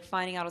and like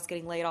finding out I was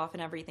getting laid off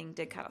and everything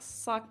did kind of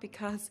suck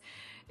because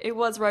it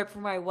was right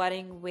before my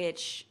wedding,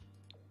 which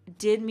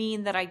did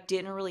mean that I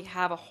didn't really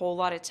have a whole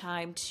lot of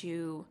time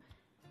to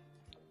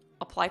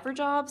apply for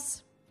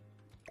jobs.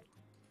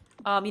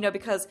 You know,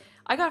 because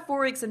I got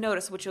 4 weeks of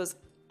notice, which was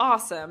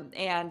awesome,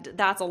 and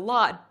that's a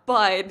lot,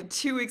 but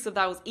 2 weeks of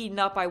that was eaten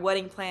up by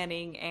wedding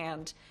planning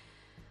and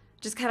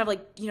just kind of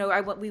like, you know,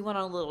 we went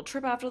on a little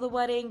trip after the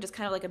wedding, just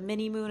kind of like a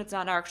mini moon. It's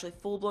not actually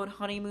full-blown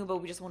honeymoon,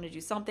 but we just wanted to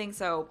do something.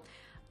 So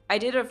I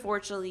did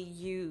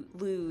unfortunately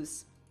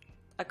lose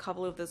a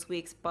couple of those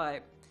weeks,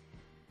 but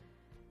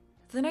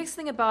the nice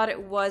thing about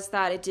it was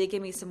that it did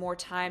give me some more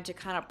time to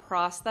kind of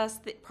process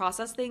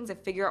things and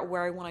figure out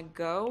where I want to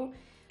go.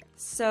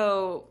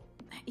 So,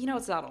 you know,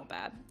 it's not all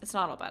bad. It's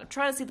not all bad. I'm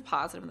trying to see the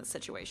positive in this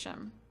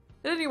situation.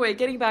 But anyway,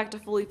 getting back to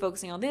fully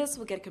focusing on this,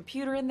 we'll get a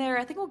computer in there.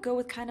 I think we'll go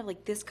with kind of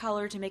like this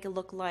color to make it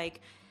look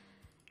like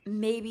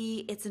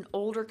maybe it's an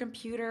older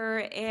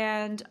computer.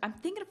 And I'm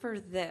thinking for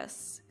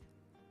this,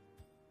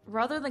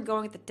 rather than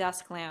going with the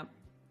desk lamp,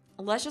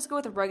 let's just go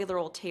with a regular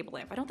old table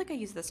lamp. I don't think I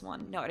used this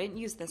one. No, I didn't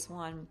use this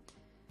one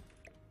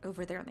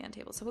over there on the end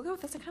table. So we'll go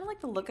with this. I kind of like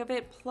the look of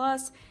it.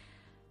 Plus,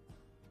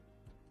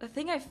 the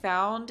thing I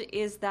found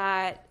is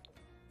that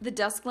the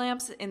desk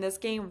lamps in this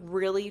game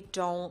really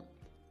don't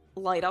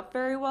light up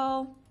very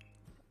well.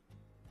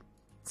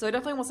 So I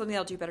definitely want something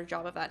that'll do a better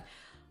job of that.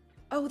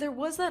 Oh, there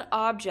was that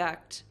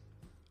object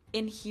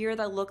in here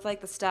that looked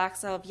like the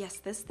stacks of, yes,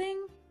 this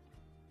thing?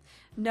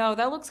 No,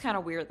 that looks kind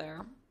of weird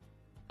there.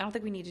 I don't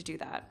think we need to do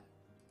that.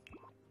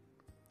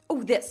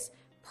 Oh, this.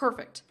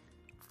 Perfect.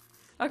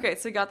 Okay,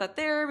 so we got that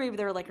there. Maybe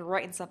they're like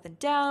writing something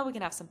down. We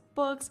can have some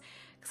books.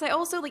 Because I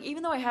also, like,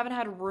 even though I haven't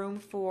had room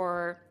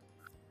for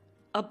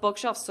a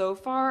bookshelf so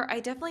far,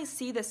 I definitely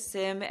see the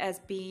sim as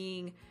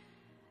being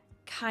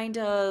kind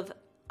of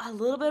a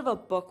little bit of a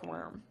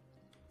bookworm.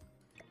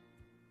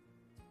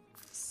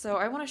 So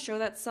I want to show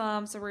that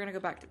some. So we're going to go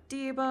back to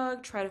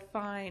debug, try to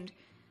find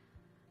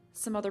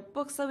some other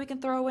books that we can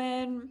throw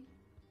in.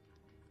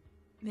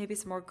 Maybe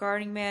some more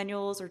gardening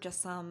manuals or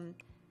just some,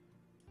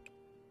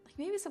 like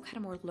maybe some kind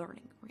of more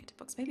learning oriented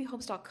books. Maybe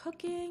homestyle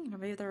cooking, or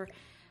maybe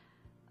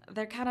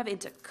they're kind of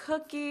into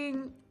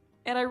cooking.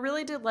 And I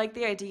really did like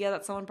the idea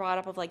that someone brought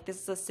up of like,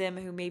 this is a sim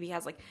who maybe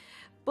has like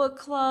book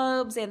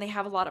clubs and they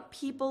have a lot of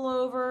people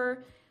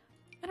over.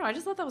 I don't know, I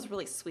just thought that was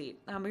really sweet.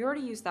 We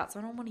already used that, so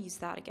I don't want to use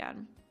that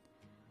again.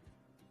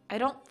 I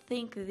don't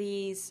think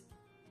these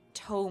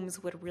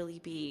tomes would really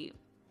be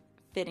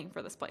fitting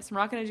for this place. I'm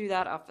not going to do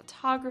that off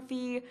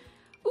photography.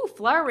 Ooh,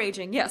 flower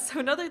arranging. Yes, so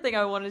another thing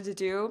I wanted to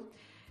do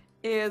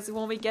is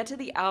when we get to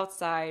the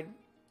outside,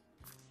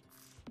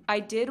 I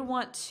did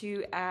want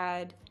to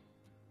add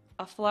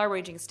a flower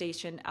arranging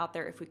station out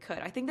there if we could.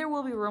 I think there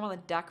will be room on the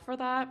deck for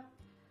that.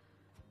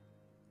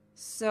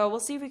 So we'll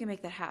see if we can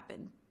make that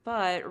happen.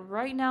 But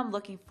right now I'm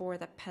looking for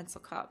the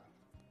pencil cup.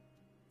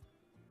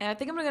 And I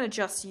think I'm going to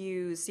just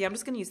use, I'm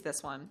just going to use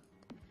this one.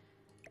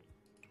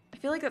 I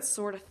feel like that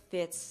sort of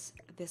fits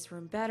this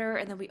room better.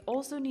 And then we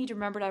also need to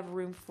remember to have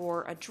room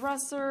for a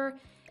dresser.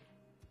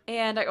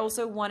 And I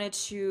also wanted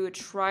to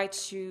try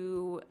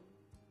to,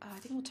 I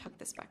think we'll tuck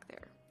this back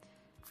there.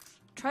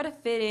 Try to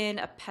fit in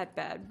a pet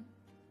bed.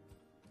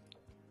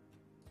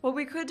 What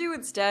we could do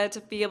instead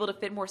to be able to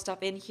fit more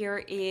stuff in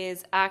here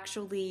is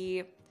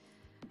actually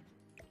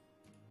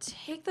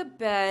take the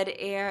bed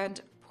and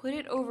put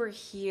it over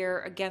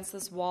here against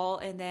this wall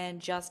and then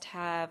just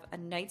have a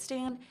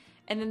nightstand.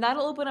 And then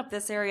that'll open up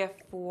this area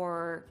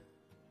for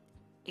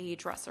a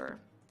dresser.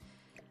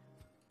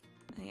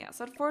 Yeah,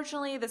 so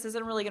unfortunately this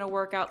isn't really going to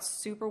work out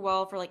super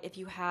well for like if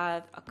you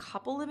have a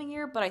couple living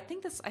here, but I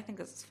think this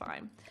is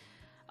fine.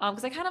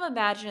 Because I kind of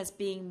imagine it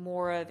being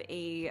more of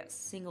a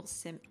single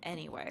sim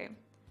anyway.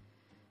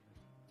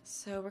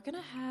 So we're going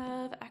to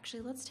have,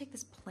 actually let's take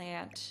this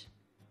plant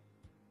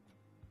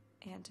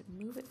and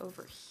move it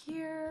over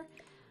here.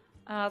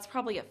 It's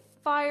probably a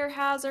fire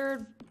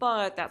hazard,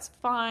 but that's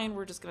fine.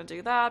 We're just going to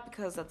do that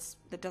because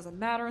that doesn't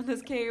matter in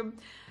this game.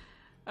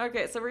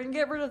 Okay, so we're going to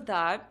get rid of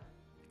that.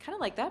 Kind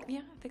of like that.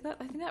 Yeah, I think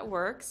that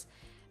works.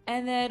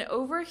 And then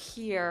over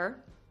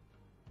here,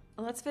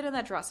 let's fit in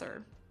that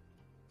dresser.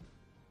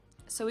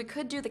 So we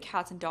could do the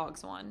cats and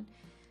dogs one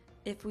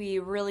if we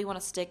really want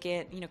to stick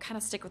it, you know, kind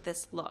of stick with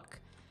this look.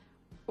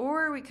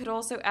 Or we could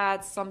also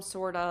add some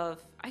sort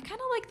of, I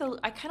kind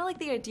of like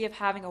the idea of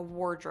having a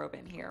wardrobe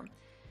in here,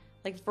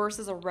 like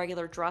versus a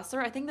regular dresser.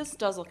 I think this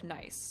does look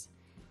nice.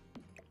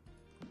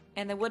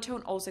 And the wood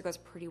tone also goes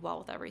pretty well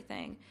with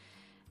everything.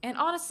 And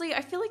honestly,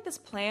 I feel like this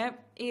plant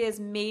is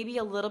maybe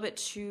a little bit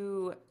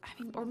too,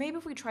 or maybe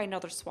if we try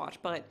another swatch,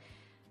 but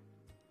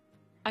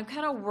I'm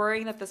kind of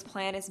worrying that this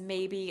plant is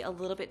maybe a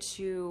little bit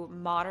too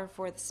modern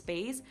for the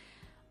space.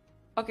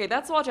 Okay,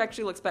 that swatch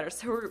actually looks better,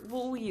 so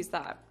we'll use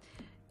that.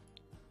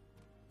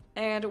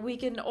 And we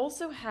can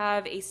also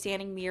have a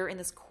standing mirror in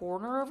this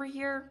corner over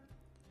here.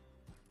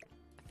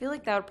 I feel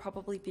like that would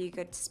probably be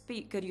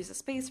a good use of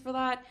space for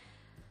that.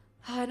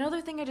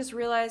 Another thing I just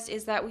realized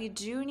is that we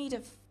do need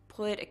to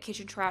put a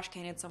kitchen trash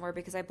can in somewhere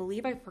because I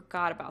believe I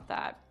forgot about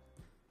that.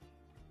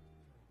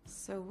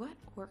 So what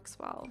works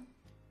well?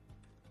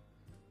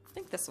 I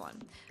think this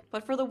one.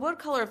 But for the wood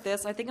color of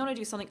this, I think I'm going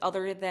to do something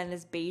other than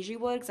this beigey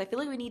wood because I feel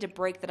like we need to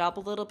break that up a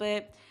little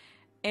bit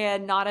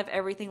and not have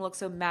everything look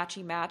so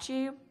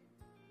matchy-matchy.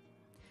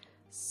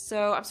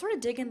 So I'm sort of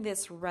digging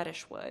this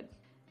reddish wood.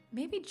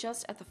 Maybe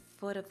just at the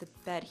foot of the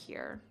bed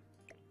here.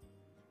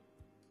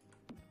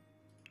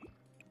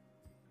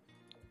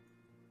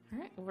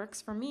 Alright,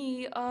 works for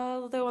me.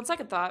 Though on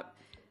second thought,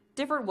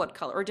 different wood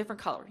color, or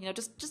different color. You know,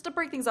 just to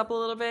break things up a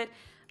little bit.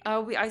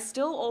 I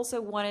still also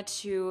wanted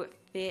to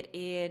fit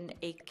in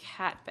a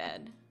cat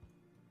bed.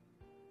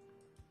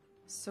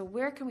 So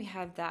where can we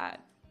have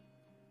that?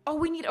 Oh,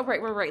 we need, oh,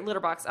 right, litter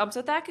box.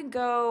 So that can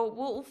go,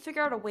 we'll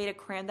figure out a way to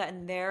cram that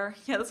in there.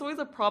 Yeah, that's always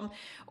a problem.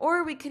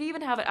 Or we could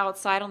even have it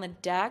outside on the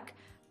deck,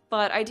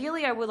 but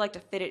ideally I would like to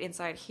fit it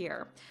inside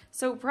here.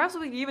 So perhaps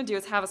what we can even do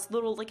is have a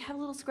little, have a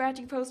little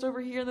scratching post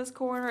over here in this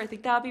corner. I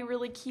think that'd be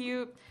really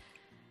cute.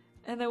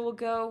 And then we'll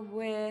go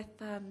with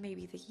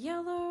maybe the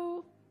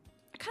yellow.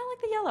 I kind of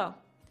like the yellow.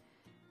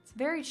 It's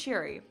very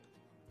cheery.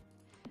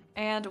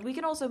 And we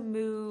can also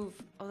move,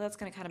 oh, that's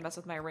gonna kind of mess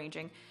with my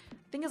arranging.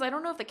 Thing is, I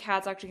don't know if the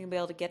cat's actually gonna be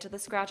able to get to the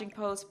scratching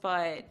post,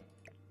 but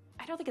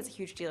I don't think it's a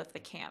huge deal if they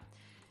can't.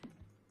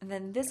 And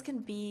then this can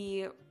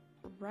be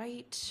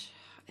right,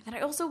 and then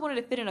I also wanted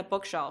to fit in a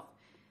bookshelf.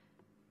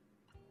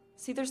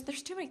 See, there's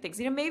too many things.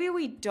 You know, maybe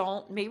we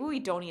don't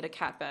need a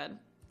cat bed.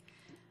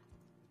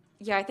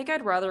 Yeah, I think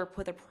I'd rather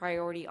put the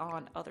priority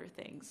on other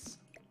things.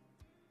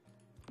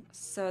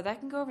 So that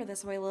can go over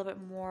this way a little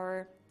bit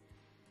more.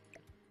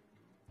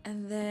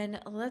 And then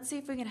let's see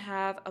if we can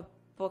have a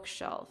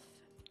bookshelf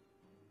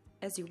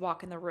as you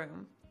walk in the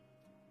room.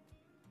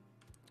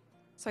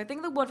 So I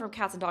think the one from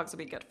cats and dogs would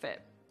be a good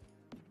fit.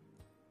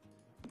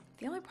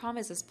 The only problem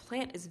is this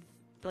plant is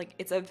like,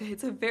 it's a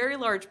very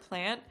large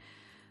plant.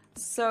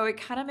 So it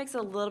kind of makes it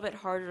a little bit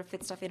harder to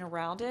fit stuff in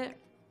around it.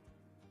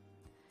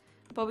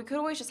 But we could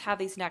always just have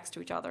these next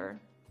to each other.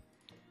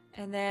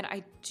 And then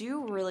I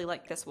do really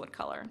like this wood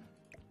color.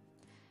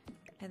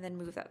 And then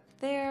move that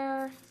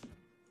there.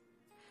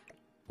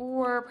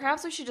 Or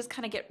perhaps we should just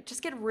kind of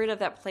get rid of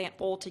that plant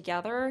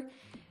altogether.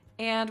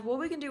 And what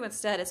we can do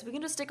instead is we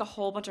can just stick a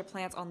whole bunch of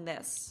plants on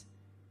this.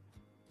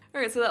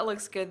 Alright, so that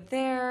looks good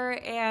there.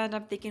 And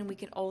I'm thinking we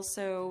can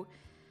also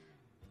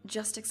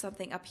just stick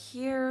something up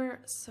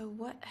here. So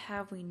what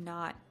have we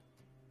not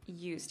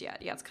used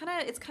yet? Yeah, it's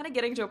kind of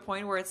getting to a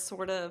point where it's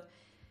sort of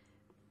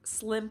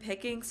slim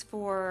pickings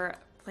for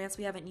plants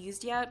we haven't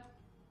used yet.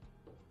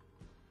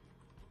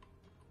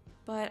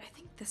 But I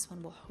think this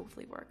one will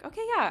hopefully work.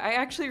 Okay, yeah, I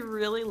actually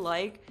really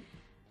like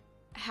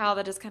how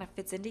that just kind of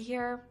fits into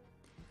here.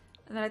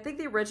 And then I think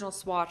the original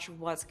swatch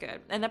was good.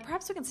 And then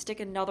perhaps we can stick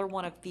another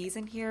one of these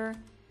in here.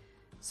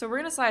 So we're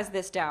going to size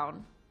this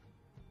down.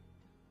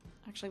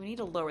 Actually, we need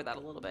to lower that a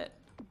little bit.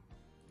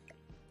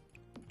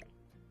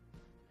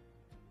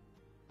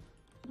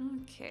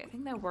 Okay, I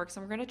think that works.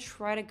 And we're going to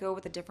try to go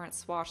with a different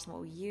swatch than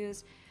what we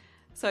used.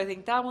 So I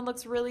think that one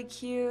looks really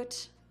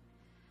cute.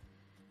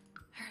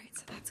 Alright,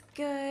 so that's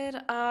good.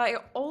 I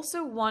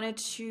also wanted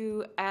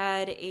to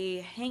add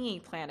a hanging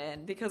plant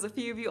in because a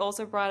few of you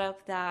also brought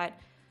up that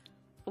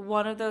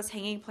one of those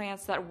hanging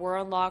plants that were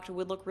unlocked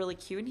would look really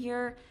cute in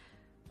here.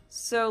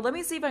 So let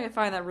me see if I can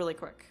find that really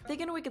quick. I'm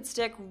thinking we could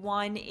stick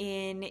one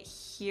in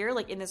here,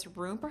 like in this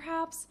room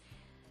perhaps.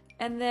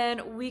 And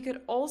then we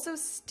could also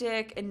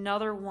stick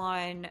another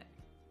one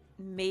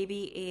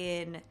maybe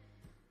in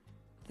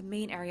the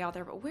main area out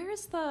there. But where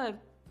is the...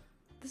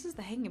 This is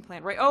the hanging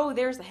plant, right? Oh,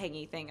 there's the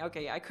hanging thing.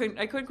 Okay, yeah, I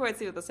couldn't quite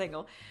see with this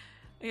angle.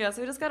 Yeah,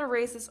 so we just gotta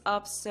raise this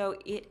up so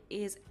it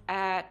is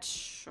at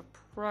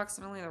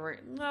approximately the right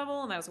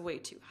level, and that was way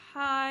too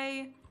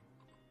high.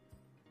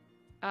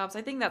 So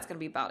I think that's gonna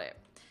be about it.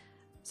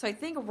 So I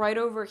think right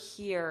over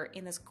here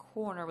in this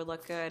corner would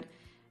look good.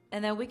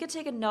 And then we could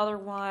take another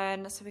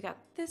one. So we got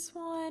this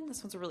one.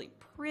 This one's really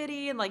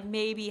pretty, and like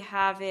maybe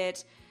have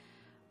it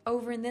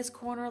over in this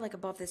corner, like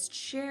above this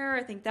chair.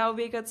 I think that would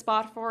be a good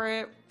spot for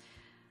it.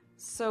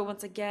 So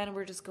once again,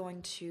 we're just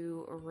going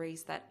to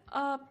raise that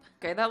up.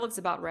 Okay, that looks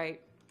about right.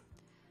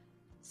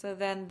 So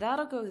then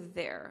that'll go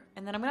there.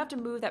 And then I'm gonna have to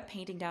move that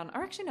painting down.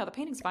 Or actually, no, the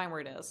painting's fine where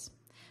it is.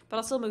 But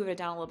I'll still move it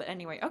down a little bit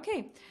anyway.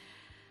 Okay,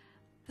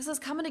 this is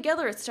coming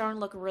together. It's starting to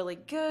look really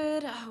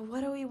good. What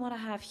do we wanna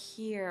have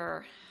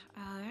here?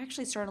 I'm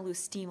actually starting to lose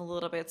steam a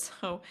little bit,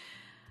 so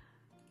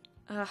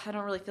I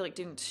don't really feel like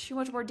doing too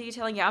much more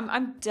detailing. Yeah,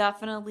 I'm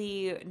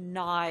definitely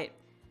not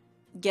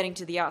getting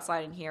to the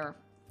outside in here.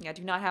 Yeah, I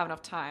do not have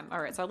enough time.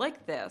 Alright, so I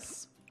like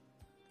this.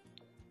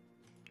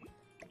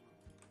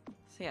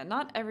 So yeah,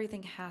 not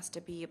everything has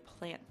to be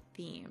plant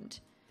themed.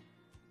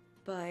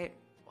 But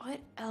what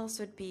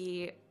else would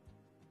be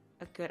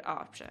a good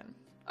option?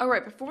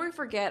 Alright, before we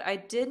forget, I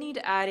did need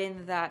to add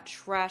in that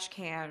trash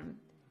can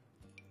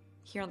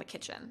here in the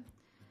kitchen.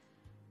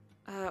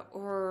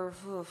 Or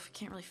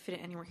can't really fit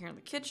it anywhere here in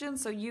the kitchen,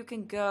 so you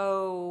can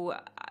go,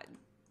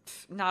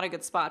 not a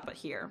good spot, but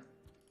here.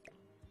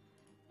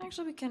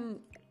 Actually, we can,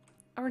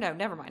 or no,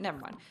 never mind.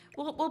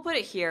 We'll put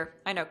it here.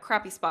 I know,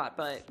 crappy spot,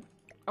 but,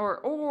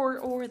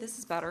 or this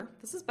is better.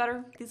 This is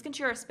better. These can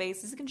share a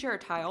space. These can share a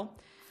tile.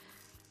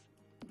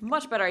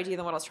 Much better idea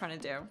than what I was trying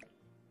to do.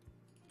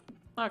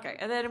 Okay,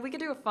 and then we could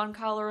do a fun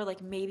color,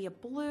 like maybe a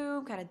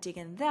blue, kind of dig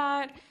in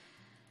that.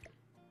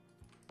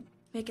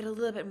 Make it a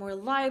little bit more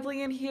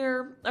lively in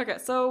here. Okay,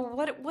 so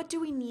what do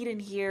we need in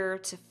here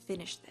to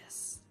finish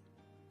this?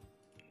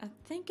 I'm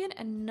thinking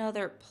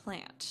another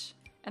plant.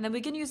 And then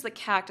we can use the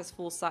cactus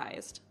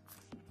full-sized.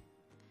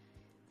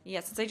 Yeah,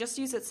 since I just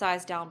used it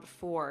sized down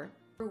before.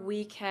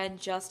 We can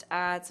just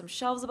add some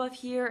shelves above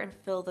here and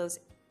fill those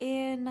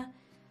in.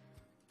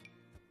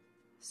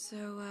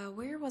 So,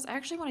 where was... I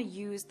actually want to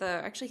use the...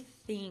 I actually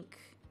think...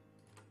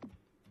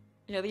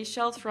 Yeah, these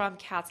shelves from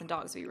cats and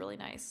dogs would be really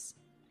nice.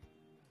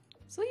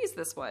 So we'll use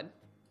this wood.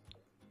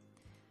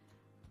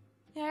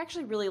 Yeah, I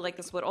actually really like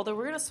this wood, although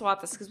we're going to swap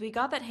this because we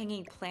got that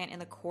hanging plant in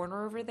the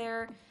corner over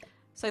there.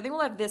 So I think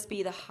we'll have this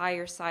be the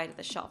higher side of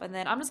the shelf. And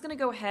then I'm just going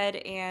to go ahead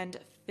and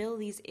fill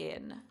these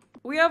in.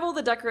 We have all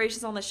the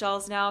decorations on the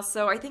shelves now,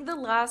 so I think the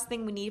last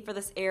thing we need for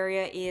this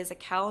area is a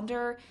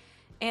calendar.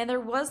 And there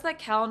was that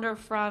calendar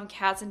from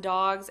Cats and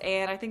Dogs,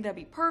 and I think that'd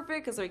be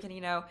perfect because we can,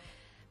 you know,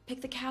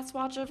 pick the cat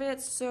swatch of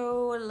it.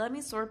 So let me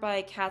sort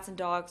by cats and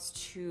dogs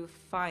to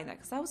find that,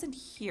 because that was in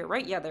here,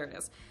 right? Yeah, there it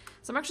is.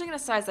 So I'm actually going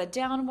to size that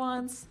down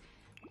once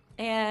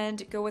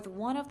and go with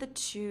one of the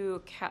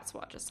two cat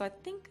swatches. So I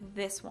think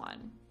this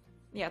one.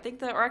 Yeah, I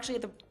think or actually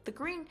the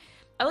green,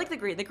 I like the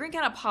green. The green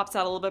kind of pops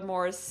out a little bit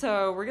more,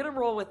 so we're going to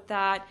roll with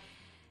that.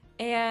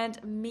 And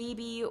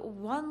maybe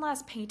one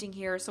last painting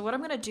here. So what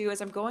I'm going to do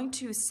is I'm going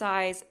to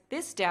size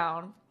this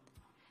down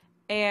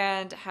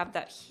and have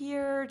that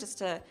here just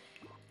to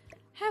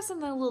have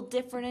something a little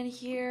different in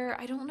here.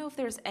 I don't know if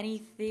there's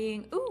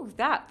anything. Ooh,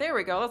 there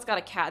we go. That's got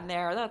a cat in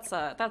there.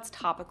 That's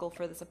topical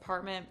for this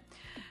apartment.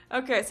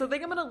 Okay, so I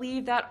think I'm gonna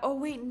leave that. Oh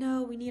wait,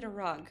 no, we need a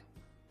rug.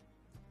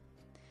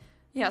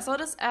 Yeah, so I'll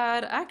just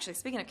add, actually,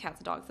 speaking of cats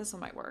and dogs, this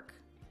one might work.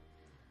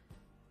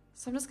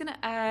 So I'm just gonna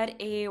add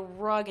a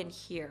rug in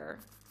here.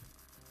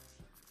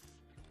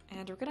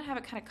 And we're gonna have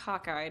it kind of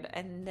cockeyed,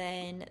 and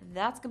then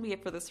that's gonna be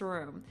it for this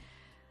room.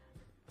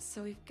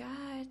 So we've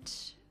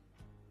got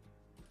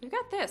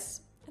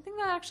this. I think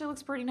that actually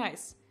looks pretty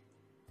nice.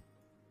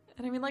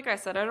 And I mean, like I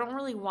said, I don't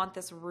really want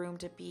this room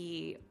to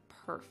be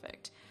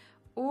perfect.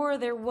 Or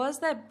there was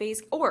that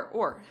base,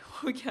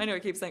 I know I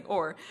keep saying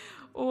or.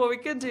 What we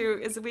could do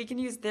is we can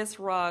use this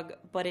rug,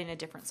 but in a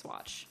different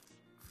swatch.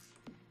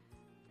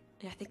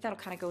 Yeah, I think that'll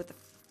kind of go with the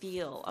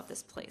feel of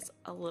this place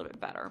a little bit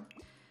better.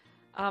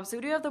 So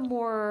we do have the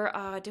more,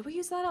 did we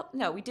use that out?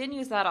 No, we didn't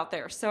use that out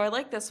there. So I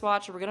like this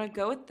swatch, we're gonna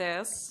go with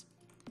this.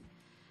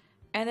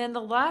 And then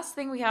the last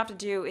thing we have to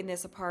do in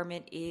this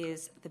apartment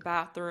is the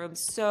bathroom.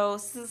 So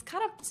since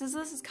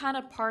this is kind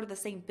of part of the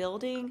same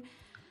building,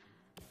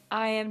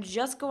 I am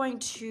just going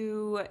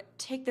to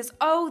take this.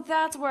 Oh,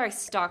 that's where I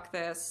stuck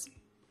this.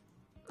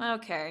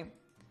 Okay.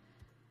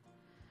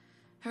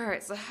 All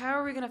right, so how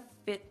are we gonna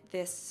fit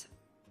this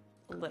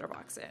litter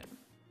box in?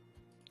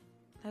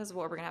 That is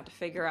what we're gonna have to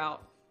figure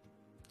out.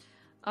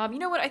 You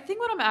know what? I think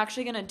what I'm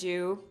actually gonna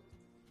do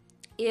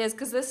is,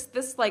 because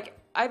this like,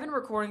 I've been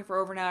recording for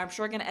over an hour. I'm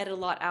sure I'm going to edit a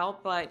lot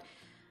out, but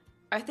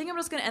I think I'm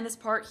just going to end this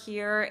part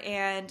here,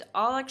 and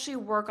I'll actually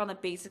work on the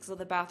basics of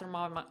the bathroom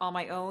on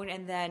my own,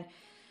 and then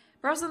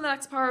perhaps in the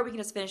next part, we can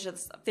just finish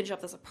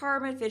up this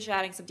apartment, finish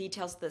adding some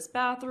details to this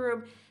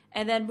bathroom,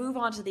 and then move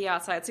on to the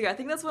outside. So yeah, I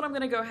think that's what I'm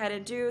going to go ahead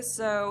and do.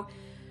 So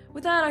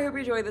with that, I hope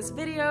you enjoyed this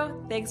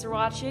video. Thanks for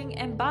watching,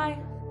 and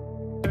bye!